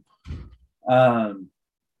same. I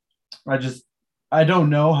don't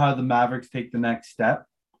know how the Mavericks take the next step.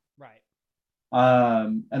 Right.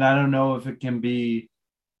 And I don't know if it can be.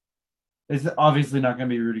 It's obviously not going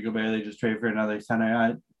to be Rudy Gobert. They just trade for another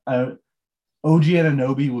center. OG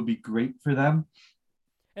Anunoby would be great for them.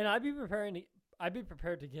 And I'd be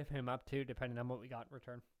prepared to give him up too, depending on what we got in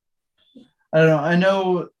return. I don't know. I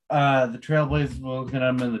know the Trailblazers will get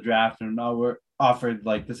him in the draft and offered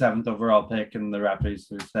like the 7th overall pick, and the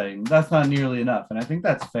Raptors are saying that's not nearly enough. And I think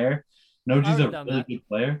that's fair. OG's a really good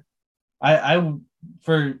player.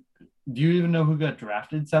 Do you even know who got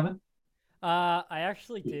drafted 7th? I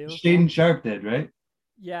actually do. Shaden Sharp did, right?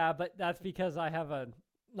 Yeah, but that's because I have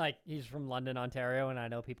he's from London, Ontario, and I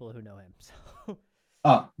know people who know him. So.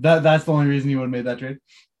 Oh, that's the only reason you would have made that trade?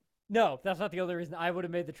 No, that's not the only reason. I would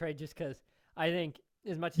have made the trade just because I think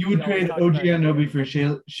as much as you would trade OG Anunoby for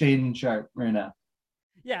Shaden Sharp right now.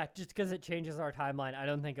 Yeah, just because it changes our timeline. I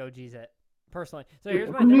don't think OG's it, personally. So here's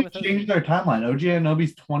my thing with changed our timeline. OG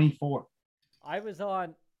Anunoby's 24. I was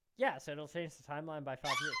on... Yeah, so it'll change the timeline by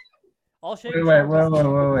 5 years.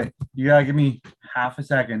 Wait. You gotta give me half a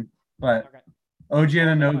second. But okay. OG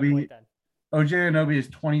Anunoby is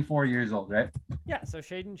 24 years old, right? Yeah, so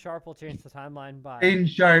Shaden Sharp will change the timeline by... Shaden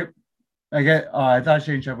Sharp. I thought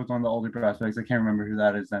Shaden Sharp was one of the older prospects. I can't remember who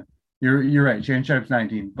that is then. You're right. Shaden Sharp's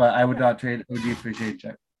 19, but I would not trade OG for Shaden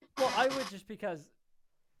Sharp. Well, I would, just because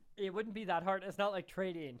it wouldn't be that hard. It's not like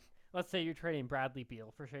trading let's say you're trading Bradley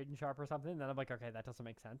Beal for Shaden Sharp or something, then I'm like, okay, that doesn't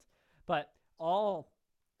make sense. But all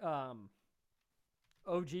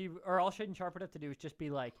OG or all Shaden Sharp would have to do is just be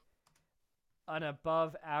like an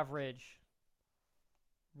above average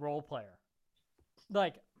role player,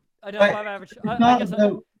 like an above average. I guess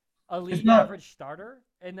a league average starter,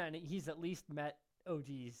 and then he's at least met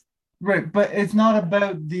OG's. Right, but it's not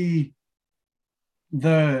about the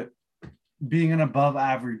being an above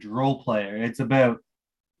average role player. It's about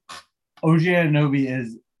OG Anunoby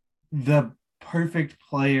is the perfect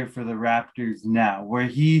player for the Raptors now, where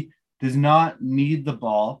he does not need the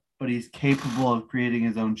ball, but he's capable of creating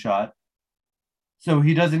his own shot. So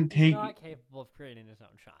he doesn't take. He's not capable of creating his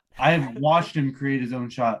own shot. I have watched him create his own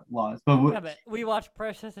shot lots, but we watched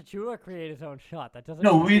Precious Achiuwa create his own shot. That doesn't.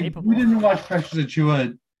 No, we didn't watch Precious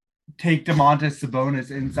Achiuwa take Domantas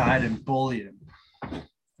Sabonis inside and bully him.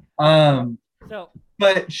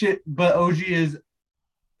 But OG is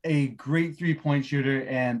a great 3-point shooter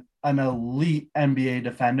and an elite NBA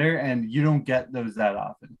defender, and you don't get those that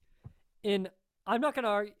often. I'm not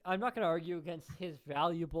gonna argue against his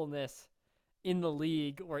valuableness in the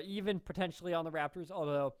league or even potentially on the Raptors,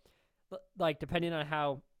 although, like, depending on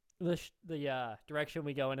how the direction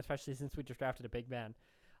we go in, especially since we just drafted a big man,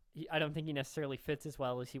 I don't think he necessarily fits as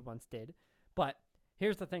well as he once did. But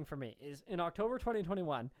here's the thing for me is in October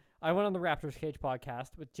 2021, I went on the Raptors Cage podcast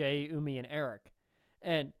with Jay, Umi, and Eric,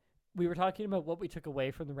 and we were talking about what we took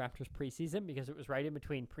away from the Raptors preseason because it was right in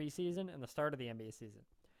between preseason and the start of the NBA season.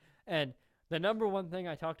 And the number one thing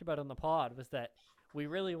I talked about on the pod was that we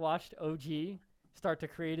really watched OG start to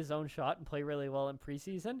create his own shot and play really well in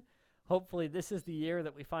preseason. Hopefully this is the year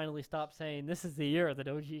that we finally stop saying this is the year that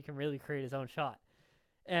OG can really create his own shot.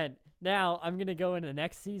 And now I'm going to go into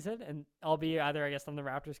next season, and I'll be either, I guess, on the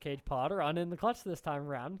Raptors Cage pod or on In the Clutch this time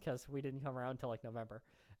around because we didn't come around until like November.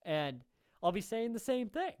 And I'll be saying the same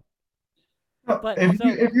thing. But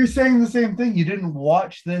if you're saying the same thing, you didn't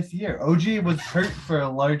watch this year. OG was hurt for a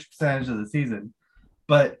large percentage of the season.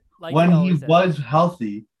 But when he was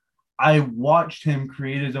healthy, I watched him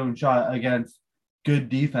create his own shot against good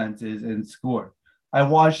defenses and score. I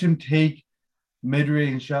watched him take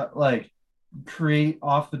mid-range shot, like create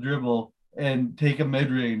off the dribble and take a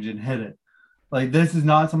mid-range and hit it. Like, this is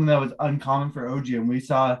not something that was uncommon for OG, and we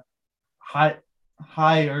saw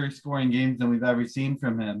higher scoring games than we've ever seen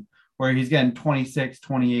from him, where he's getting 26,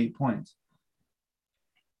 28 points.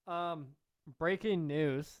 Breaking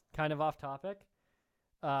news, kind of off topic.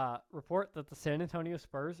 Report that the San Antonio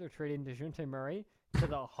Spurs are trading Dejounte Murray to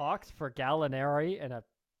the Hawks for Gallinari and a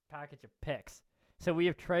package of picks. So we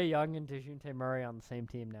have Trae Young and Dejounte Murray on the same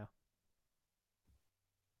team now.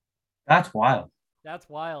 That's wild. That's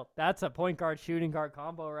wild. That's a point guard shooting guard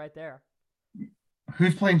combo right there.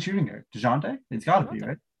 Who's playing shooting guard? Dejounte? It's got to be,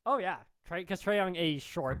 right? Oh yeah, because Trae Young, A, he's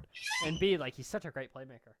short, and B, like, he's such a great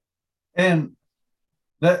playmaker. And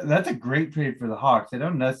that's a great trade for the Hawks. I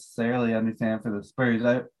don't necessarily understand for the Spurs.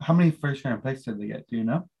 How many first-round picks did they get? Do you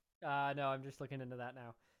know? No, I'm just looking into that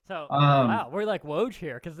now. So, wow, we're like Woj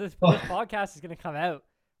here because this podcast is going to come out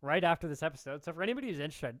right after this episode. So for anybody who's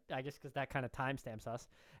interested, I guess because that kind of timestamps us,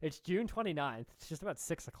 it's June 29th. It's just about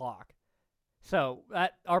 6 o'clock. So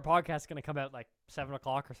our podcast is going to come out like 7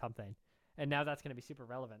 o'clock or something. And now that's going to be super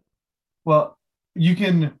relevant. Well, you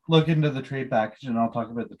can look into the trade package, and I'll talk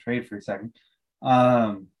about the trade for a second.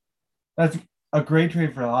 That's a great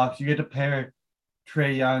trade for the Hawks. You get to pair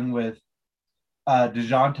Trae Young with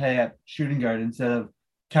Dejounte at shooting guard instead of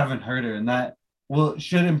Kevin Huerter, and that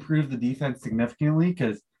should improve the defense significantly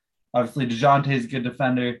because obviously Dejounte is a good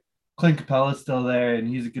defender. Clint Capella is still there, and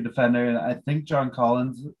he's a good defender. And I think John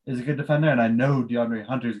Collins is a good defender, and I know DeAndre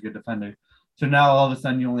Hunter is a good defender. So now all of a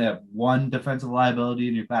sudden you only have one defensive liability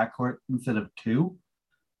in your backcourt instead of two.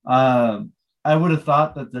 I would have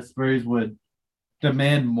thought that the Spurs would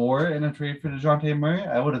demand more in a trade for Dejounte Murray.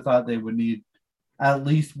 I would have thought they would need at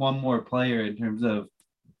least one more player in terms of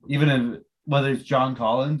even if whether it's John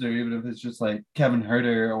Collins or even if it's just like Kevin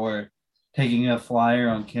Huerter or taking a flyer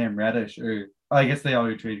on Cam Reddish, or I guess they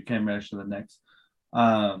already traded Cam Reddish to the Knicks.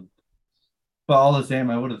 But all the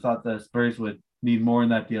same, I would have thought the Spurs would need more in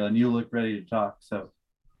that deal, and you look ready to talk. So,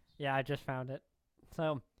 yeah, I just found it.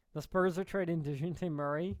 So the Spurs are trading Dejounte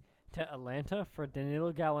Murray to Atlanta for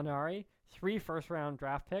Danilo Gallinari, 3 first-round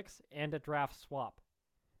draft picks, and a draft swap.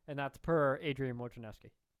 And that's per Adrian Wojnarowski.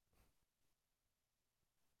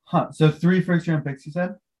 So 3 first-round picks, you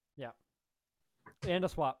said? Yeah. And a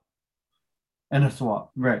swap. And a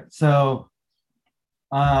swap, right. So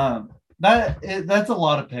that's a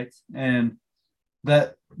lot of picks, and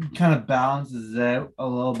that kind of balances out a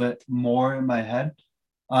little bit more in my head.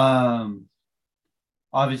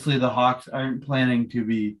 Obviously, the Hawks aren't planning to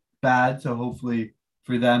be bad. So hopefully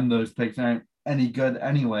for them, those picks aren't any good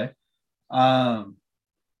anyway. Um,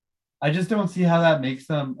 I just don't see how that makes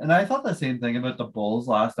them. And I thought the same thing about the Bulls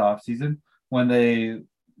last offseason when they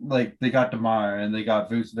got DeMar and they got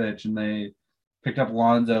Vucevic and they picked up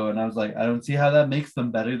Lonzo. And I was like, I don't see how that makes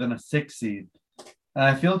them better than a 6 seed. And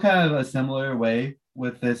I feel kind of a similar way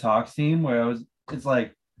with this Hawks team where it's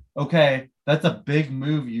like, okay, that's a big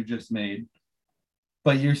move you just made,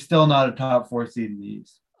 but you're still not a top 4 seed in the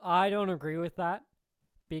East. I don't agree with that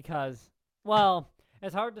because, well,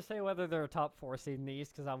 it's hard to say whether they're a top 4 seed in the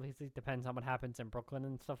East because obviously it depends on what happens in Brooklyn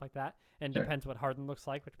and stuff like that, and Sure. depends what Harden looks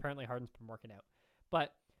like, which apparently Harden's been working out.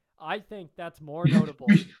 But I think that's more notable.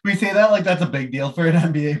 We say that like that's a big deal for an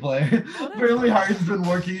NBA player. Well, Apparently, Harden's been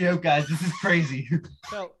working out, guys. This is crazy.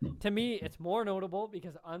 So to me, it's more notable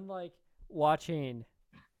because unlike watching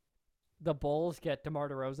the Bulls get DeMar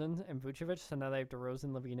DeRozan and Vucevic, so now they have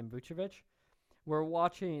DeRozan, Levine, and Vucevic, we're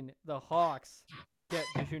watching the Hawks get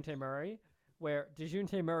Dejounte Murray, where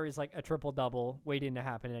Dejounte Murray is like a triple-double waiting to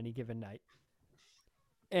happen any given night.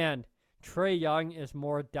 And Trae Young is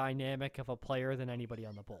more dynamic of a player than anybody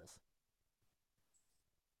on the Bulls.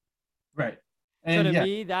 Right. And so to yeah,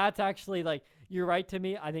 me, that's actually like, you're right to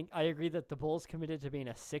me. I think I agree that the Bulls committed to being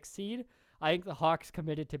a 6 seed. I think the Hawks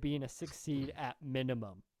committed to being a 6 seed at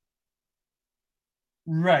minimum.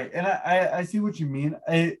 right. And I see what you mean.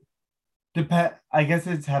 I guess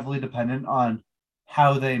it's heavily dependent on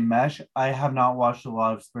how they mesh. I have not watched a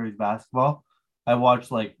lot of Spurs basketball. I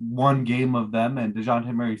watched like one game of them, and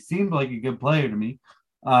Dejounte Murray seemed like a good player to me.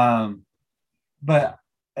 But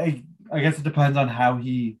I guess it depends on how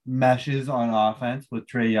he meshes on offense with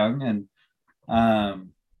Trae Young. And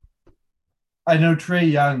I know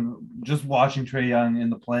Trae Young, just watching Trae Young in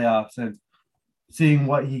the playoffs and seeing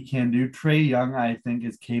what he can do, Trae Young, I think,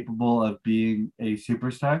 is capable of being a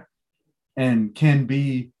superstar and can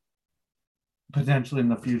be potentially in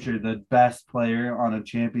the future the best player on a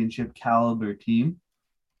championship caliber team.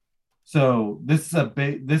 So this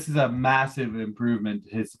is a massive improvement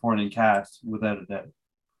to his supporting cast without a doubt.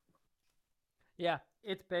 Yeah,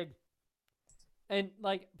 it's big. And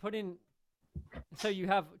like so you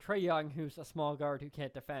have Trae Young, who's a small guard who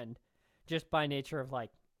can't defend, just by nature of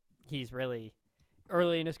like he's really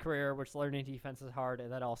early in his career, which learning defense is hard,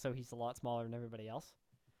 and then also he's a lot smaller than everybody else.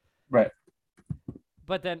 Right.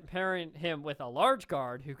 But then pairing him with a large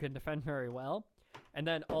guard who can defend very well, and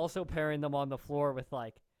then also pairing them on the floor with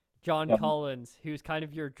like John Collins, who's kind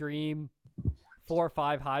of your dream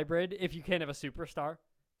 4-5 hybrid if you can't have a superstar.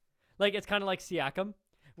 Like it's kind of like Siakam,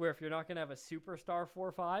 where if you're not going to have a superstar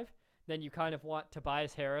 4-5, then you kind of want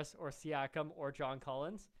Tobias Harris or Siakam or John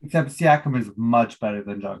Collins. Except Siakam is much better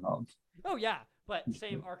than John Collins. Oh, yeah, but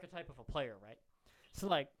same archetype of a player, right? So,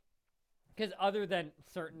 like, because other than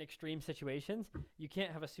certain extreme situations, you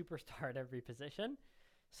can't have a superstar at every position.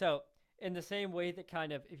 So, in the same way that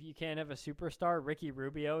kind of if you can't have a superstar, Ricky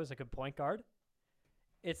Rubio is a good point guard.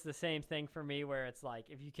 It's the same thing for me where it's like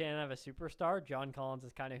if you can't have a superstar, John Collins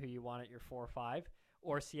is kind of who you want at your 4-5,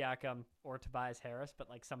 or Siakam or Tobias Harris, but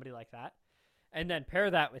like somebody like that. And then pair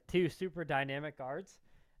that with two super dynamic guards.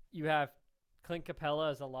 You have Clint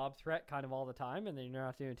Capella as a lob threat kind of all the time, and then you're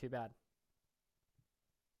not doing too bad.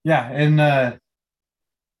 Yeah, and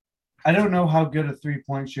I don't know how good a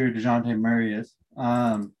 3-point shooter Dejounte Murray is.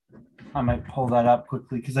 I might pull that up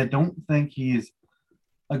quickly because I don't think he's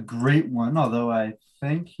a great one, although I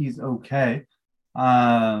think he's okay.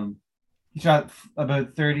 He shot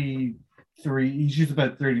about 33. He shoots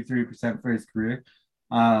about 33% for his career.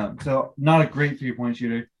 So not a great 3-point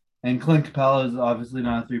shooter. And Clint Capella is obviously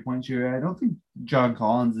not a 3-point shooter. I don't think John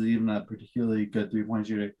Collins is even a particularly good 3-point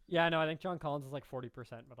shooter. Yeah, no, I think John Collins is like 40%,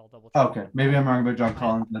 but I'll double check. Okay, maybe I'm wrong about John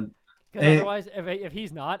Collins then. Because otherwise, if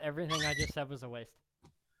he's not, everything I just said was a waste.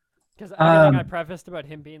 Because everything I prefaced about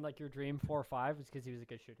him being like your dream 4-5 was because he was a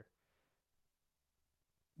good shooter.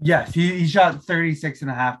 Yes, he shot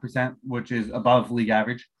 36.5%, which is above league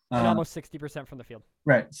average. And almost 60% from the field.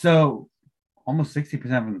 Right. So almost 60%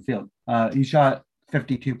 from the field. He shot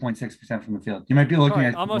 52.6% from the field. You might be looking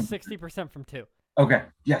at almost 60% from two. Okay.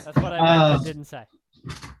 Yes. That's what I meant but didn't say.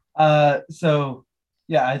 So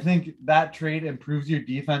yeah, I think that trade improves your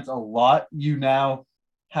defense a lot. You now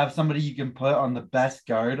have somebody you can put on the best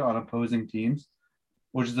guard on opposing teams,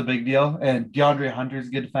 which is a big deal. And DeAndre Hunter is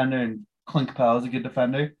a good defender, and Clint Capella is a good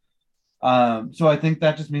defender. So I think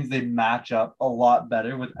that just means they match up a lot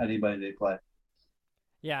better with anybody they play.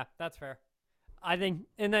 Yeah, that's fair. I think,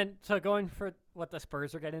 and then, so going for what the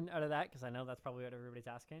Spurs are getting out of that, because I know that's probably what everybody's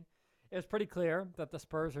asking, it was pretty clear that the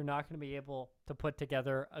Spurs are not going to be able to put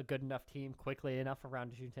together a good enough team quickly enough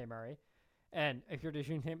around Dejounte Murray. And if you're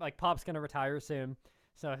Dejounte, like Pop's going to retire soon,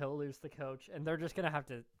 So he'll lose the coach, and they're just going to have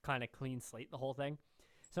to kind of clean slate the whole thing.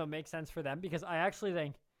 So it makes sense for them because I actually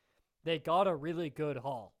think they got a really good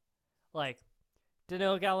haul. Like,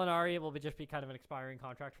 Danilo Gallinari will just be kind of an expiring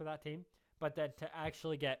contract for that team. But then to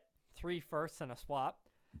actually get 3 firsts and a swap,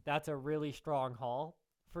 that's a really strong haul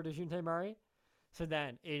for Dejounte Murray. So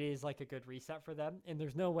then it is like a good reset for them. And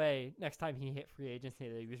there's no way next time he hit free agency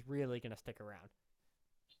that he was really going to stick around.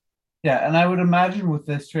 Yeah, and I would imagine with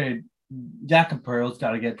this trade, Jakob Pearl's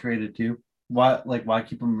got to get traded too. Why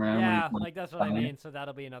keep him around? Yeah, like that's what I mean. So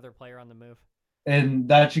that'll be another player on the move. And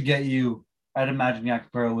that should get you, I'd imagine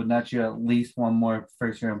Jakob Pearl would net you at least one more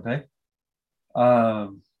first round pick.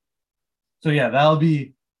 So yeah, it'll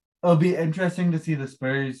be interesting to see the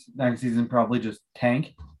Spurs next season probably just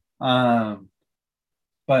tank.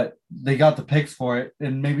 But they got the picks for it,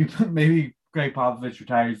 and maybe Greg Popovich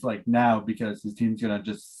retires like now because his team's gonna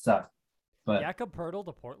just suck. But Jakob Poeltl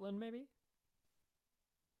to Portland, maybe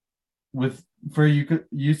for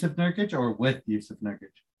Yusuf Nurkic or with Yusuf Nurkic?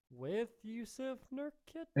 With Yusuf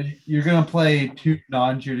Nurkic, you're gonna play 2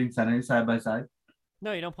 non-shooting centers side by side.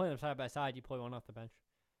 No, you don't play them side by side. You play one off the bench.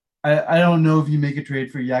 I don't know if you make a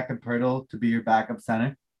trade for Jakob Poeltl to be your backup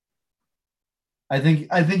center. I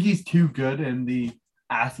think he's too good, and the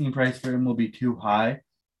asking price for him will be too high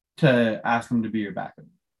to ask him to be your backup.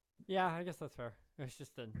 Yeah, I guess that's fair. It's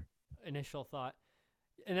just an initial thought.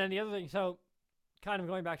 And then the other thing, so kind of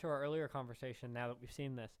going back to our earlier conversation now that we've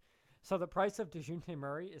seen this. So the price of Dejounte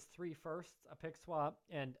Murray is 3 firsts, a pick swap,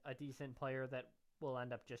 and a decent player that will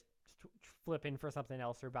end up just flipping for something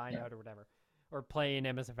else or buying out or whatever, or playing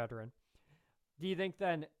him as a veteran. Do you think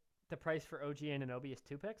then the price for OG Anunoby is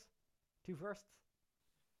 2 picks? 2 firsts?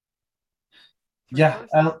 Yeah,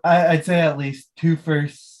 I'd say at least 2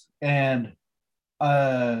 firsts and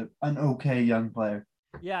an okay young player.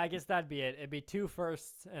 Yeah, I guess that'd be it. It'd be 2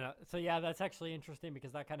 firsts. So yeah, that's actually interesting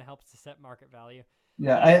because that kind of helps to set market value.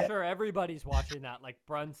 Yeah, I'm sure everybody's watching that. Like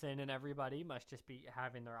Brunson and everybody must just be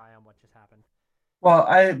having their eye on what just happened.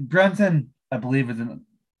 Well, Brunson, I believe, is an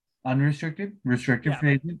restricted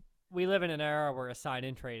free agent. We live in an era where a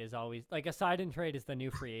sign-in trade is always like a sign-in trade is the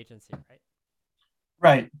new free agency, right?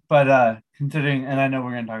 Right, but considering, and I know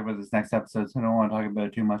we're going to talk about this next episode, so I don't want to talk about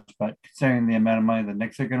it too much. But considering the amount of money the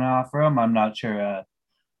Knicks are going to offer him, I'm not sure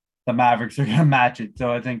the Mavericks are going to match it.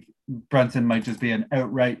 So I think Brunson might just be an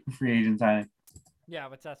outright free agent signing. Yeah,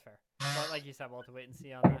 but that's fair. But like you said, we'll have to wait and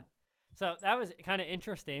see on that. So that was kind of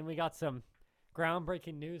interesting. We got some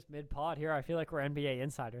groundbreaking news mid-pod here. I feel like we're NBA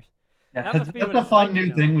insiders. Yeah, that's a fun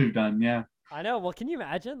new thing we've done. Yeah, I know. Well, can you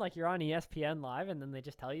imagine? Like you're on ESPN Live, and then they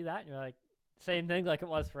just tell you that, and you're like, same thing like it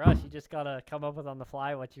was for us. You just gotta come up with on the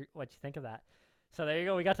fly what you think of that. So there you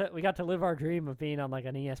go. We got to live our dream of being on like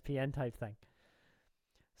an ESPN type thing.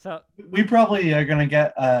 So we probably are gonna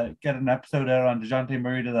get an episode out on Dejounte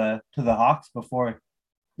Murray to the Hawks before,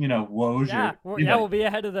 Woj. Yeah, we'll be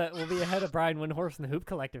ahead of Brian Windhorst and the Hoop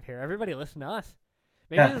Collective here. Everybody listen to us.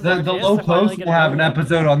 Maybe the low post will have an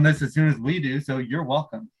episode on this as soon as we do, so you're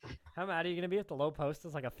welcome. How mad are you gonna be if the low post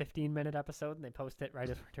is like a 15-minute episode and they post it right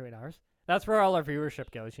as we're doing ours? That's where all our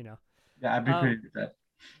viewership goes, Yeah, I'd be pretty upset.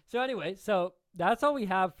 So anyway, that's all we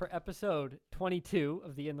have for episode 22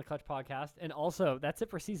 of the In the Clutch podcast, and also that's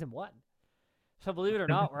it for season 1. So believe it or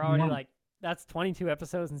not, we're already that's 22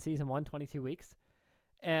 episodes in season 1, 22 weeks,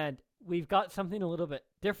 and we've got something a little bit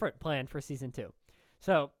different planned for season 2.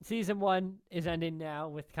 So season 1 is ending now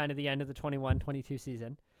with kind of the end of the 21-22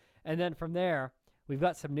 season, and then from there we've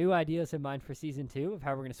got some new ideas in mind for season 2 of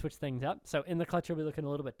how we're going to switch things up. So In the Clutch will be looking a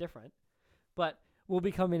little bit different, but we'll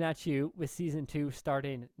be coming at you with season 2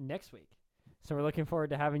 starting next week. So we're looking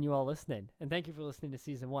forward to having you all listening. And thank you for listening to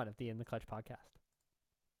season 1 of the In the Clutch podcast.